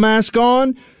double mask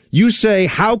on, you say,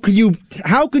 how can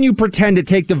you pretend to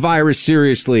take the virus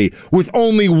seriously with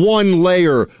only one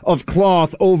layer of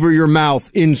cloth over your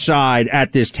mouth inside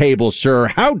at this table, sir?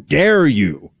 How dare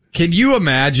you? Can you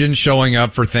imagine showing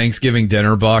up for Thanksgiving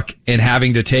dinner, Buck, and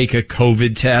having to take a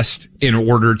COVID test in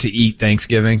order to eat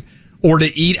Thanksgiving? Or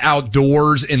to eat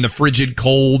outdoors in the frigid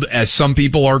cold, as some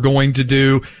people are going to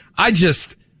do?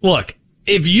 Look,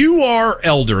 if you are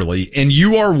elderly and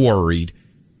you are worried,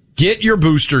 get your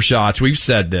booster shots. We've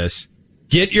said this.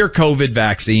 Get your COVID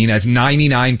vaccine, as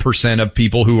 99% of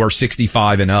people who are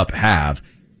 65 and up have.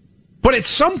 But at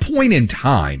some point in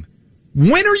time,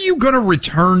 when are you going to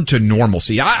return to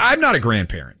normalcy? I'm not a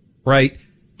grandparent, right?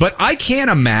 But I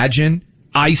can't imagine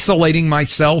isolating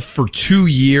myself for 2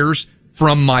 years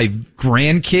from my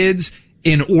grandkids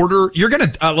you're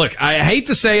going to, look, I hate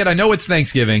to say it. I know it's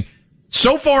Thanksgiving.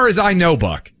 So far as I know,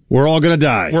 Buck, we're all going to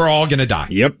die. We're all going to die.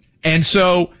 Yep. And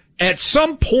so at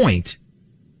some point,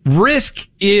 risk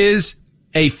is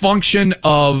a function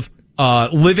of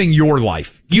living your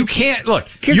life. You can't, look,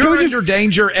 you're under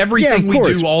danger everything we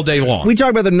do all day long. We talk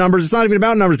about the numbers. It's not even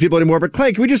about numbers, people, anymore. But,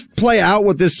 Clay, can we just play out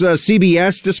what this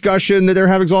CBS discussion that they're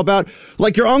having is all about?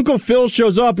 Like, your Uncle Phil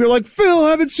shows up. You're like, Phil,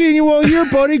 haven't seen you all year,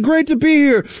 buddy. Great to be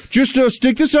here. Just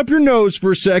stick this up your nose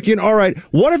for a second. All right.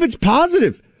 What if it's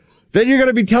positive? Then you're going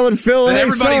to be telling Phil, hey,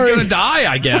 everybody's going to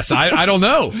die, I guess. I don't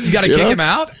know. You got to kick him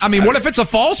out? I mean, what if it's a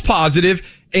false positive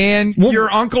and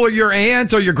your uncle or your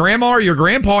aunt or your grandma or your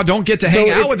grandpa don't get to hang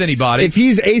out with anybody? If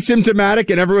he's asymptomatic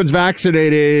and everyone's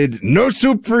vaccinated, no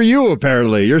soup for you,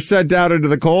 apparently. You're sent down into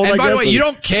the cold, and by the way, you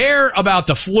don't care about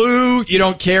the flu. You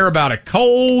don't care about a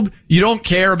cold. You don't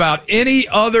care about any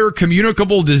other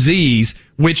communicable disease,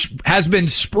 which has been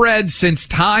spread since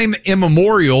time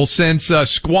immemorial, since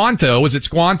Squanto. Was it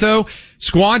Squanto?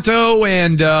 Squanto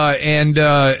and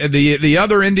the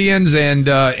other Indians and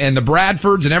the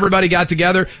Bradfords and everybody got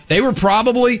together. They were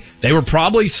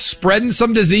probably spreading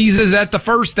some diseases at the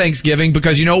first Thanksgiving,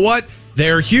 because you know what?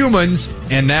 They're humans,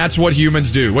 and that's what humans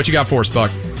do. What you got for us,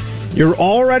 Buck? You're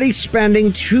already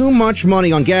spending too much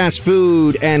money on gas,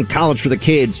 food, and college for the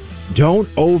kids. Don't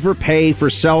overpay for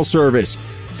cell service.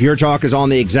 Pure Talk is on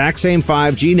the exact same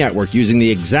 5G network, using the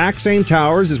exact same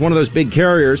towers as one of those big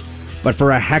carriers, but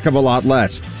for a heck of a lot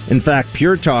less. In fact,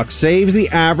 Pure Talk saves the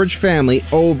average family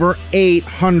over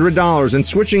 $800, and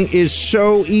switching is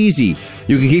so easy.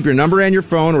 You can keep your number and your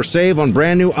phone, or save on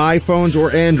brand new iPhones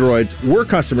or Androids. We're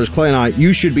customers, Clay and I.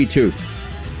 You should be too.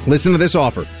 Listen to this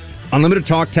offer. Unlimited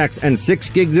talk, text, and 6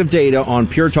 gigs of data on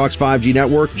Pure Talk's 5G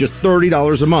network, just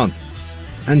 $30 a month.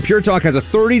 And Pure Talk has a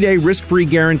 30-day risk-free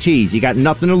guarantees. You got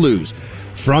nothing to lose.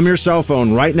 From your cell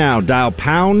phone right now, dial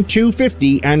pound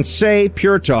 250 and say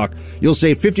Pure Talk. You'll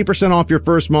save 50% off your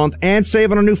first month and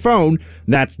save on a new phone.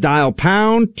 That's dial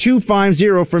pound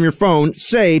 250 from your phone.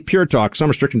 Say Pure Talk. Some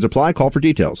restrictions apply. Call for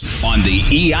details. On the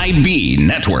EIB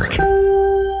network.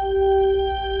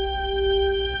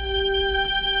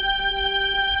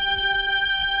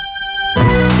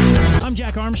 I'm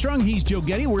Jack Armstrong. He's Joe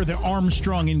Getty. We're the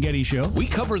Armstrong and Getty Show. We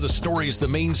cover the stories the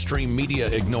mainstream media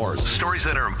ignores. Stories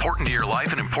that are important to your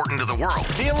life and important to the world.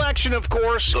 The election, of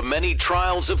course. The many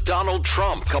trials of Donald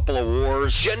Trump. Couple of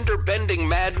wars. Gender-bending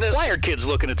madness. Why are kids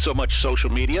looking at so much social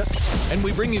media? And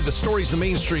we bring you the stories the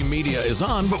mainstream media is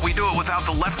on, but we do it without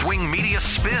the left-wing media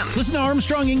spin. Listen to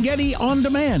Armstrong and Getty on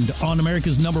demand on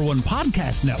America's #1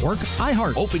 podcast network,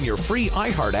 iHeart. Open your free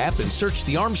iHeart app and search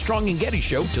The Armstrong and Getty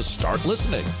Show to start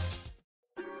listening.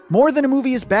 More Than a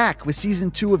Movie is back with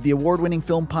Season 2 of the award-winning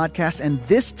film podcast, and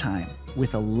this time,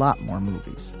 with a lot more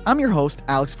movies. I'm your host,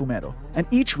 Alex Fumero, and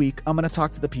each week I'm going to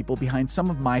talk to the people behind some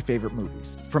of my favorite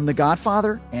movies. From The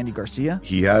Godfather, Andy Garcia.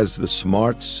 He has the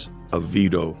smarts of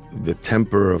Vito, the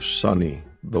temper of Sonny,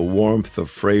 the warmth of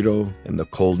Fredo, and the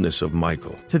coldness of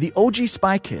Michael. To the OG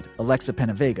Spy Kid, Alexa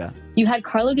Penavega. You had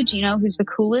Carla Gugino, who's the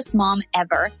coolest mom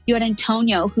ever. You had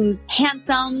Antonio, who's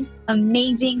handsome,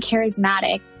 amazing,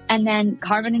 charismatic. And then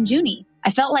Carmen and Junie.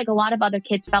 I felt like a lot of other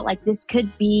kids felt like this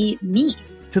could be me.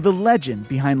 To the legend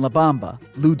behind La Bamba,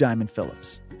 Lou Diamond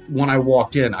Phillips. When I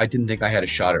walked in, I didn't think I had a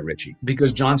shot at Richie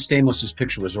because John Stamos'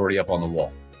 picture was already up on the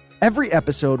wall. Every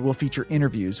episode will feature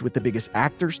interviews with the biggest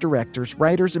actors, directors,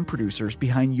 writers, and producers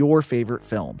behind your favorite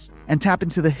films and tap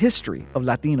into the history of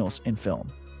Latinos in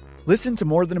film. Listen to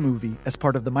More Than a Movie as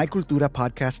part of the My Cultura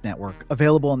podcast network,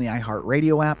 available on the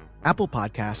iHeartRadio app, Apple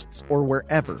Podcasts, or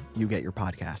wherever you get your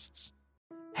podcasts.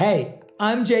 Hey,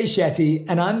 I'm Jay Shetty,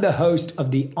 and I'm the host of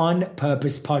the On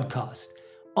Purpose podcast.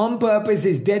 On Purpose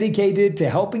is dedicated to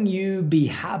helping you be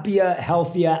happier,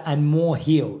 healthier, and more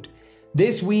healed.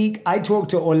 This week, I talked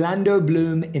to Orlando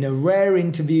Bloom in a rare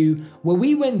interview where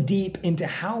we went deep into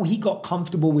how he got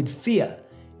comfortable with fear,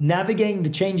 navigating the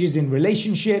changes in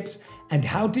relationships, and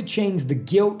how to change the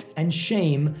guilt and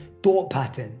shame thought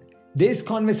pattern. This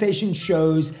conversation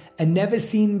shows a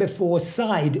never-seen-before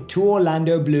side to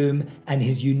Orlando Bloom and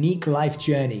his unique life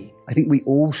journey. I think we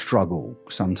all struggle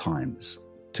sometimes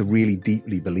to really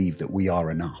deeply believe that we are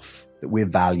enough, that we're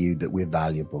valued, that we're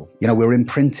valuable. You know, we're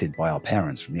imprinted by our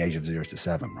parents from the age of 0 to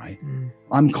 7, right?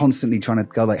 I'm constantly trying to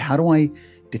go like, how do I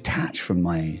detach from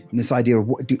this idea of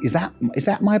is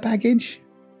that my baggage?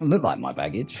 It doesn't look like my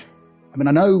baggage. I mean,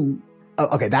 I know,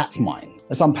 okay, that's mine.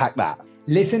 Let's unpack that.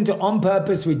 Listen to On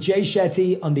Purpose with Jay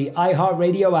Shetty on the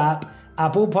iHeartRadio app,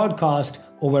 Apple Podcast,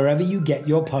 or wherever you get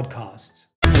your podcasts.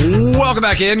 Welcome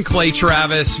back in, Clay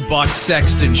Travis, Buck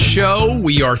Sexton Show.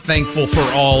 We are thankful for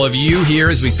all of you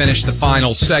here as we finish the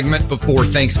final segment before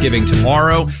Thanksgiving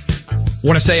tomorrow.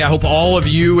 Want to say I hope all of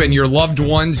you and your loved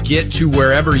ones get to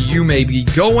wherever you may be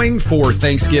going for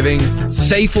Thanksgiving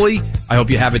safely. I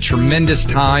hope you have a tremendous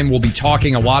time. We'll be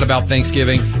talking a lot about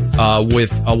Thanksgiving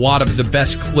with a lot of the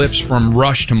best clips from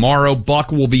Rush tomorrow.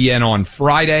 Buck will be in on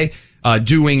Friday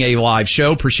doing a live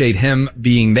show. Appreciate him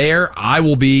being there. I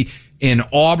will be in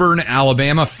Auburn,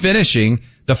 Alabama, finishing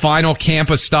the final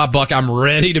campus stop. Buck, I'm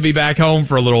ready to be back home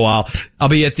for a little while. I'll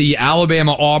be at the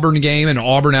Alabama-Auburn game in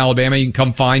Auburn, Alabama. You can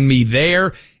come find me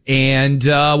there, and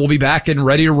we'll be back and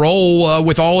ready to roll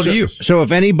with all of you. So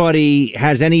if anybody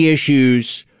has any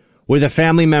issues with a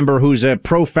family member who's a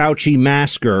pro-Fauci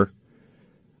masker,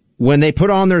 when they put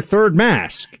on their third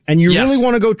mask, and you really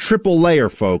want to go triple layer,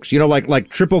 folks, you know, like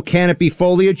triple canopy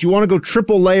foliage, you want to go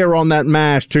triple layer on that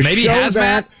mask to maybe show hazmat,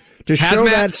 that, to show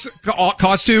that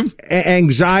costume,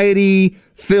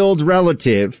 anxiety-filled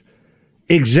relative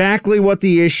exactly what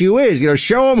the issue is. You know,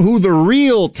 show them who the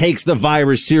real takes the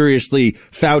virus seriously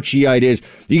Fauciite is.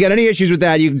 If you got any issues with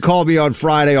that, you can call me on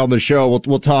Friday on the show.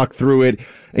 We'll talk through it.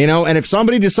 You know, and if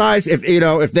somebody decides, if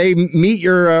they meet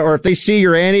your, or if they see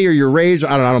your Annie or your Rays,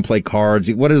 I don't play cards.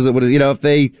 What is it? You know, if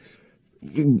they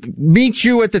meet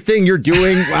you at the thing you're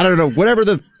doing, I don't know, whatever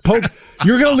the Pope,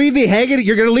 you're going to leave me hanging?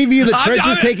 You're going to leave me in the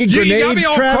trenches taking grenades, you got me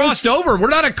all Travis? Crossed over.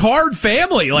 We're not a card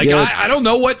family. Like, yeah. I don't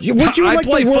know what. Would you like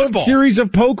the World Series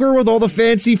of Poker with all the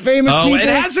fancy famous people? It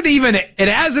hasn't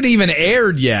even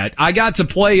aired yet. I got to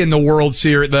play in the World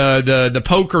Series, the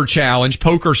Poker Challenge,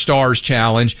 Poker Stars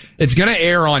Challenge. It's going to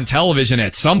air on television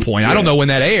at some point. Yeah. I don't know when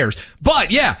that airs. But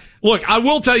yeah. Look, I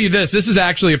will tell you this. This is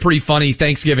actually a pretty funny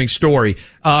Thanksgiving story.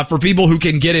 For people who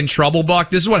can get in trouble,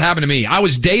 Buck, this is what happened to me. I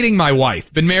was dating my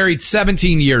wife, been married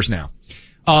 17 years now.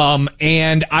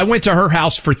 And I went to her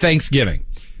house for Thanksgiving.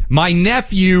 My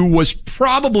nephew was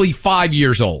probably 5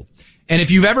 years old. And if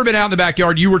you've ever been out in the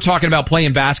backyard, you were talking about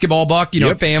playing basketball, Buck,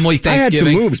 family Thanksgiving. I had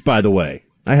some moves, by the way.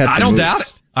 I don't doubt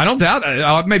it. I don't doubt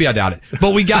it. Maybe I doubt it.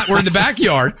 But we're in the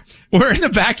backyard. We're in the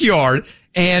backyard.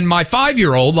 And my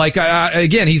 5-year-old,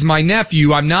 again, he's my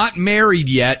nephew. I'm not married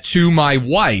yet to my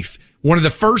wife. One of the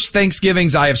first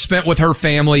Thanksgivings I have spent with her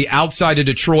family outside of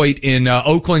Detroit in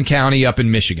Oakland County up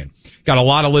in Michigan. Got a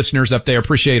lot of listeners up there.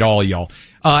 Appreciate all of y'all.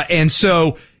 And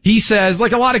so he says,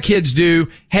 like a lot of kids do,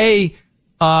 hey,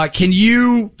 can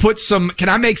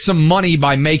I make some money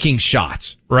by making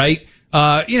shots, right?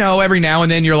 Every now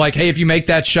and then you're like, hey, if you make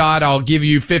that shot, I'll give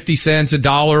you 50 cents,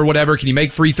 $1 or whatever. Can you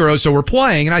make free throws? So we're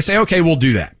playing. And I say, okay, we'll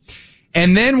do that.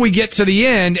 And then we get to the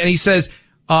end and he says,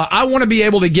 I want to be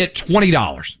able to get $20.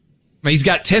 I mean, he's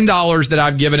got $10 that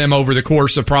I've given him over the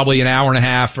course of probably an hour and a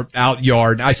half out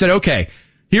yard. I said, okay,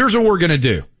 here's what we're going to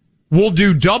do. We'll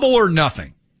do double or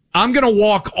nothing. I'm going to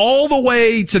walk all the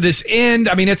way to this end.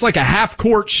 I mean, it's like a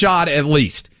half-court shot at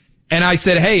least. And I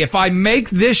said, hey, if I make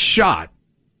this shot,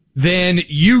 then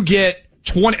you get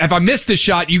 20. If I miss this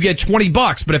shot, you get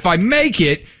 $20. But if I make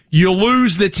it, you'll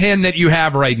lose the 10 that you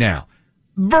have right now.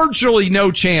 Virtually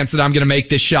no chance that I'm going to make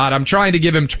this shot. I'm trying to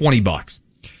give him $20.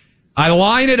 I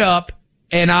line it up,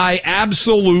 and I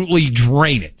absolutely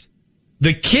drain it.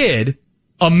 The kid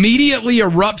immediately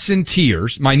erupts in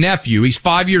tears. My nephew, he's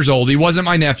 5 years old. He wasn't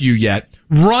my nephew yet.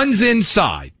 Runs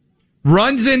inside,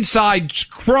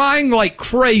 crying like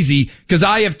crazy because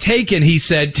I have taken, he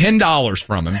said, $10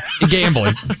 from him in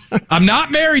gambling. I'm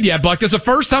not married yet, Buck. This is the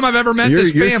first time I've ever met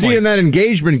this family. You're seeing that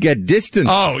engagement get distant.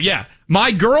 Oh, yeah.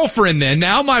 My girlfriend then,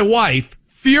 now my wife,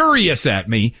 furious at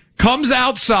me, comes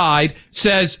outside,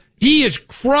 says, he is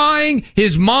crying.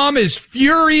 His mom is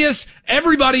furious.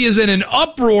 Everybody is in an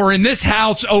uproar in this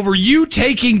house over you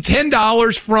taking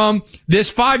 $10 from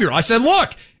this 5-year-old. I said,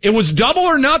 look, it was double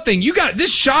or nothing. You got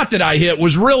this shot that I hit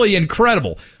was really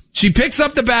incredible. She picks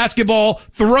up the basketball,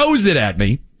 throws it at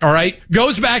me. All right.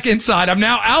 Goes back inside. I'm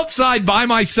now outside by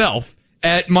myself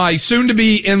at my soon to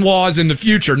be in-laws in the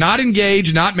future, not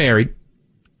engaged, not married.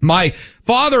 My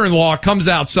father-in-law comes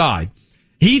outside.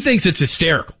 He thinks it's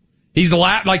hysterical. He's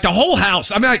like the whole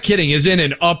house, I'm not kidding, is in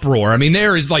an uproar. I mean,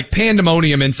 there is like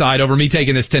pandemonium inside over me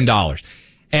taking this $10.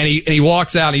 And he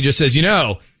walks out and he just says, you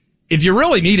know, if you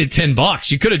really needed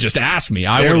 $10, you could have just asked me.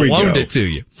 I would have loaned it to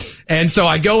you. And so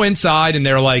I go inside and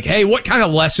they're like, hey, what kind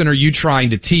of lesson are you trying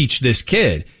to teach this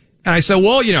kid? And I said,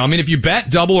 well, you know, I mean, if you bet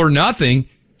double or nothing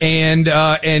and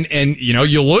you know,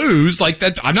 you lose like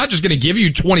that, I'm not just going to give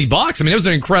you $20. I mean, it was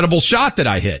an incredible shot that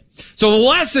I hit. So the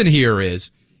lesson here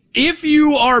is, if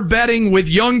you are betting with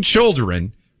young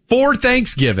children for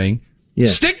Thanksgiving,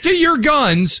 stick to your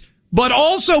guns, but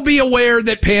also be aware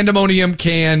that pandemonium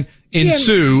can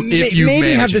ensue if you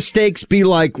maybe have it. The stakes be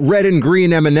like red and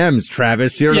green M&Ms,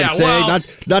 Travis. You know what I'm saying? Well,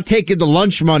 not taking the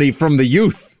lunch money from the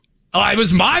youth. It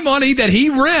was my money that he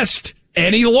risked,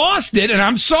 and he lost it, and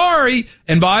I'm sorry.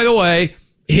 And by the way,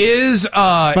 his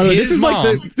by the way,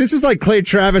 this is like Clay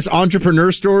Travis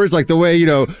entrepreneur stories, like the way, you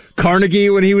know, Carnegie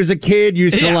when he was a kid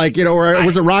used to like, you know, or it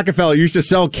was a Rockefeller used to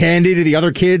sell candy to the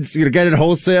other kids, you know, get it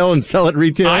wholesale and sell it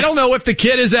retail. I don't know if the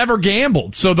kid has ever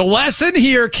gambled. So the lesson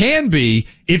here can be,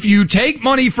 if you take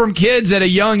money from kids at a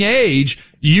young age,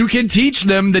 you can teach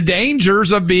them the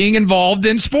dangers of being involved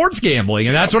in sports gambling.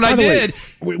 And that's what I did.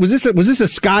 Was this a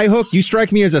skyhook? You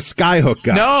strike me as a skyhook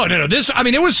guy. No.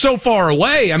 It was so far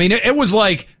away. I mean, it was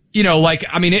like, you know, like,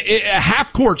 I mean, a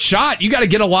half-court shot, you got to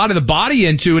get a lot of the body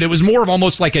into it. It was more of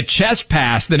almost like a chest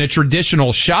pass than a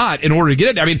traditional shot in order to get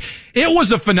it there. I mean, it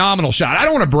was a phenomenal shot. I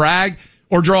don't want to brag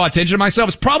or draw attention to myself.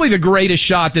 It's probably the greatest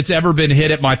shot that's ever been hit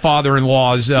at my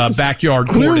father-in-law's backyard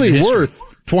court. Clearly worth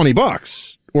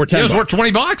 $20 or $10. It was worth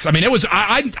 $20. I mean, it was,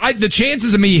 the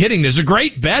chances of me hitting this, a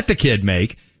great bet the kid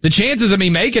make. The chances of me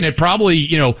making it probably,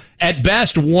 you know, at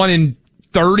best 1 in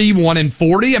 30, 1 in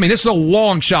 40. I mean, this is a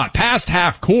long shot past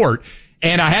half court,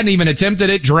 and I hadn't even attempted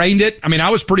it, drained it. I mean, I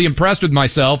was pretty impressed with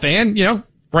myself, and, you know,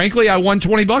 frankly, I won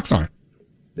 $20 on it.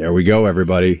 There we go,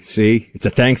 everybody. See, it's a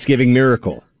Thanksgiving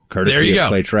miracle, courtesy of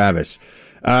Clay Travis.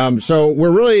 So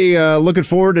we're really looking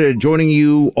forward to joining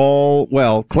you all.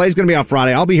 Well, Clay's going to be on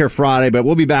Friday. I'll be here Friday, but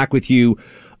we'll be back with you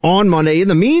on Monday. In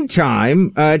the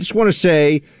meantime, I just want to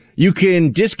say you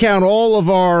can discount all of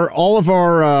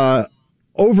our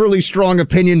overly strong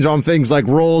opinions on things like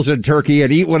rolls and turkey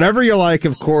and eat whatever you like,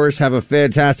 of course. Have a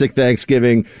fantastic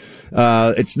Thanksgiving.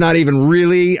 It's not even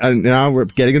really, now we're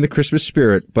getting in the Christmas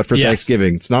spirit, but for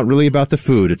Thanksgiving, it's not really about the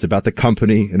food. It's about the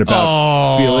company and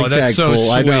about feeling that's thankful. So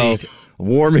sweet. I know.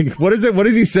 Warming, what is it? What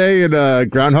does he say in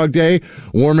Groundhog Day?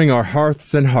 Warming our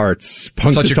hearts and hearts.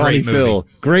 Punxsutawney Phil.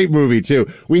 Great movie, too.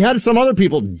 We had some other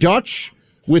people. Dutch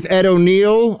with Ed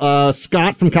O'Neill.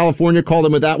 Scott from California called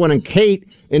him with that one. And Kate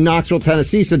in Knoxville,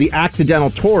 Tennessee said The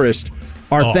Accidental Tourist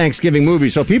are Thanksgiving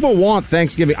movies. So people want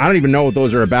Thanksgiving. I don't even know what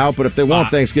those are about, but if they want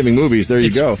Thanksgiving movies, there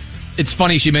you go. It's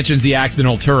funny she mentions The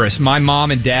Accidental Tourist. My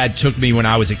mom and dad took me when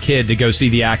I was a kid to go see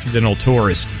The Accidental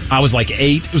Tourist. I was like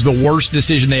 8. It was the worst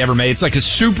decision they ever made. It's like a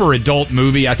super adult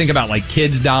movie. I think about like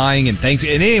kids dying and things.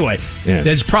 And anyway,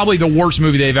 that's probably the worst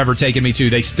movie they've ever taken me to.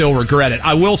 They still regret it.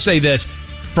 I will say this.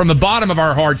 From the bottom of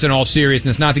our hearts, in all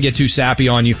seriousness, not to get too sappy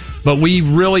on you, but we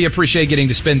really appreciate getting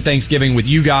to spend Thanksgiving with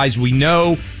you guys. We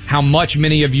know how much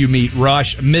many of you miss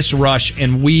Rush,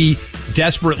 and we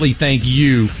desperately thank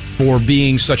you for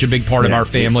being such a big part of our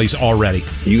families already.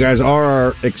 You guys are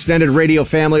our extended radio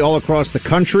family all across the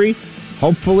country.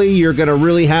 Hopefully, you're going to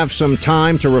really have some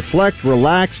time to reflect,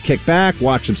 relax, kick back,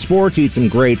 watch some sports, eat some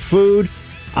great food.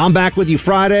 I'm back with you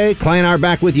Friday. Clay and I are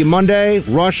back with you Monday.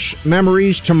 Rush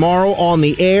Memories tomorrow on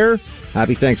the air.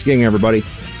 Happy Thanksgiving, everybody.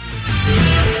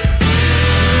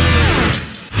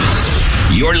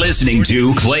 You're listening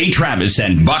to Clay Travis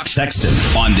and Buck Sexton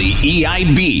on the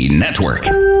EIB Network.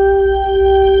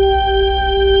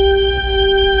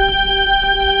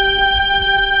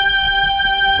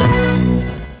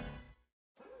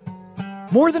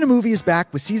 More Than a Movie is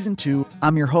back with Season 2.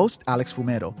 I'm your host, Alex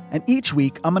Fumero. And each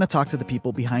week, I'm going to talk to the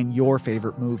people behind your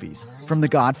favorite movies. From The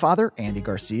Godfather, Andy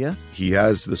Garcia. He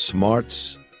has the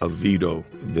smarts of Vito,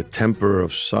 the temper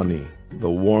of Sonny, the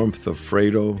warmth of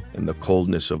Fredo, and the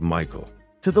coldness of Michael.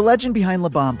 To the legend behind La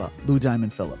Bamba, Lou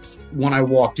Diamond Phillips. When I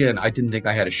walked in, I didn't think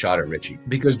I had a shot at Richie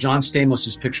because John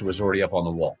Stamos' picture was already up on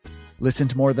the wall. Listen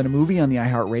to More Than a Movie on the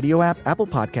iHeartRadio app, Apple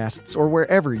Podcasts, or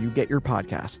wherever you get your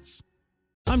podcasts.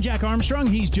 I'm Jack Armstrong.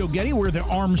 He's Joe Getty. We're the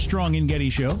Armstrong and Getty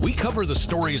Show. We cover the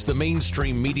stories the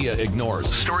mainstream media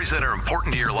ignores. Stories that are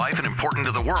important to your life and important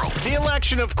to the world. The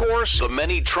election, of course. The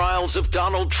many trials of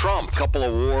Donald Trump. Couple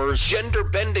of wars.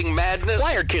 Gender-bending madness.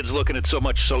 Why are kids looking at so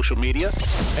much social media?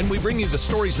 And we bring you the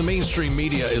stories the mainstream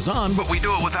media is on, but we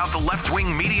do it without the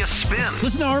left-wing media spin.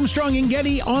 Listen to Armstrong and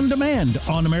Getty on demand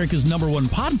on America's #1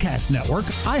 podcast network,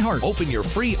 iHeart. Open your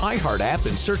free iHeart app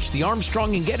and search The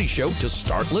Armstrong and Getty Show to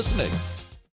start listening.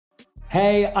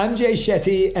 Hey, I'm Jay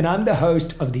Shetty, and I'm the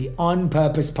host of the On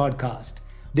Purpose podcast.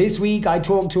 This week, I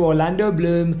talked to Orlando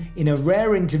Bloom in a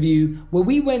rare interview where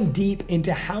we went deep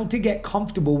into how to get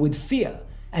comfortable with fear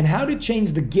and how to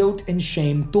change the guilt and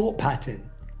shame thought pattern.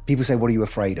 People say, what are you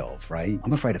afraid of, right?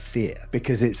 I'm afraid of fear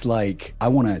because it's like I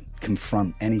want to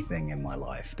confront anything in my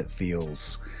life that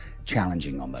feels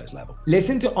challenging on those levels.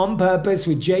 Listen to On Purpose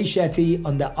with Jay Shetty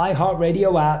on the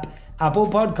iHeartRadio app, Apple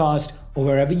Podcast, or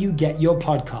wherever you get your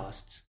podcasts.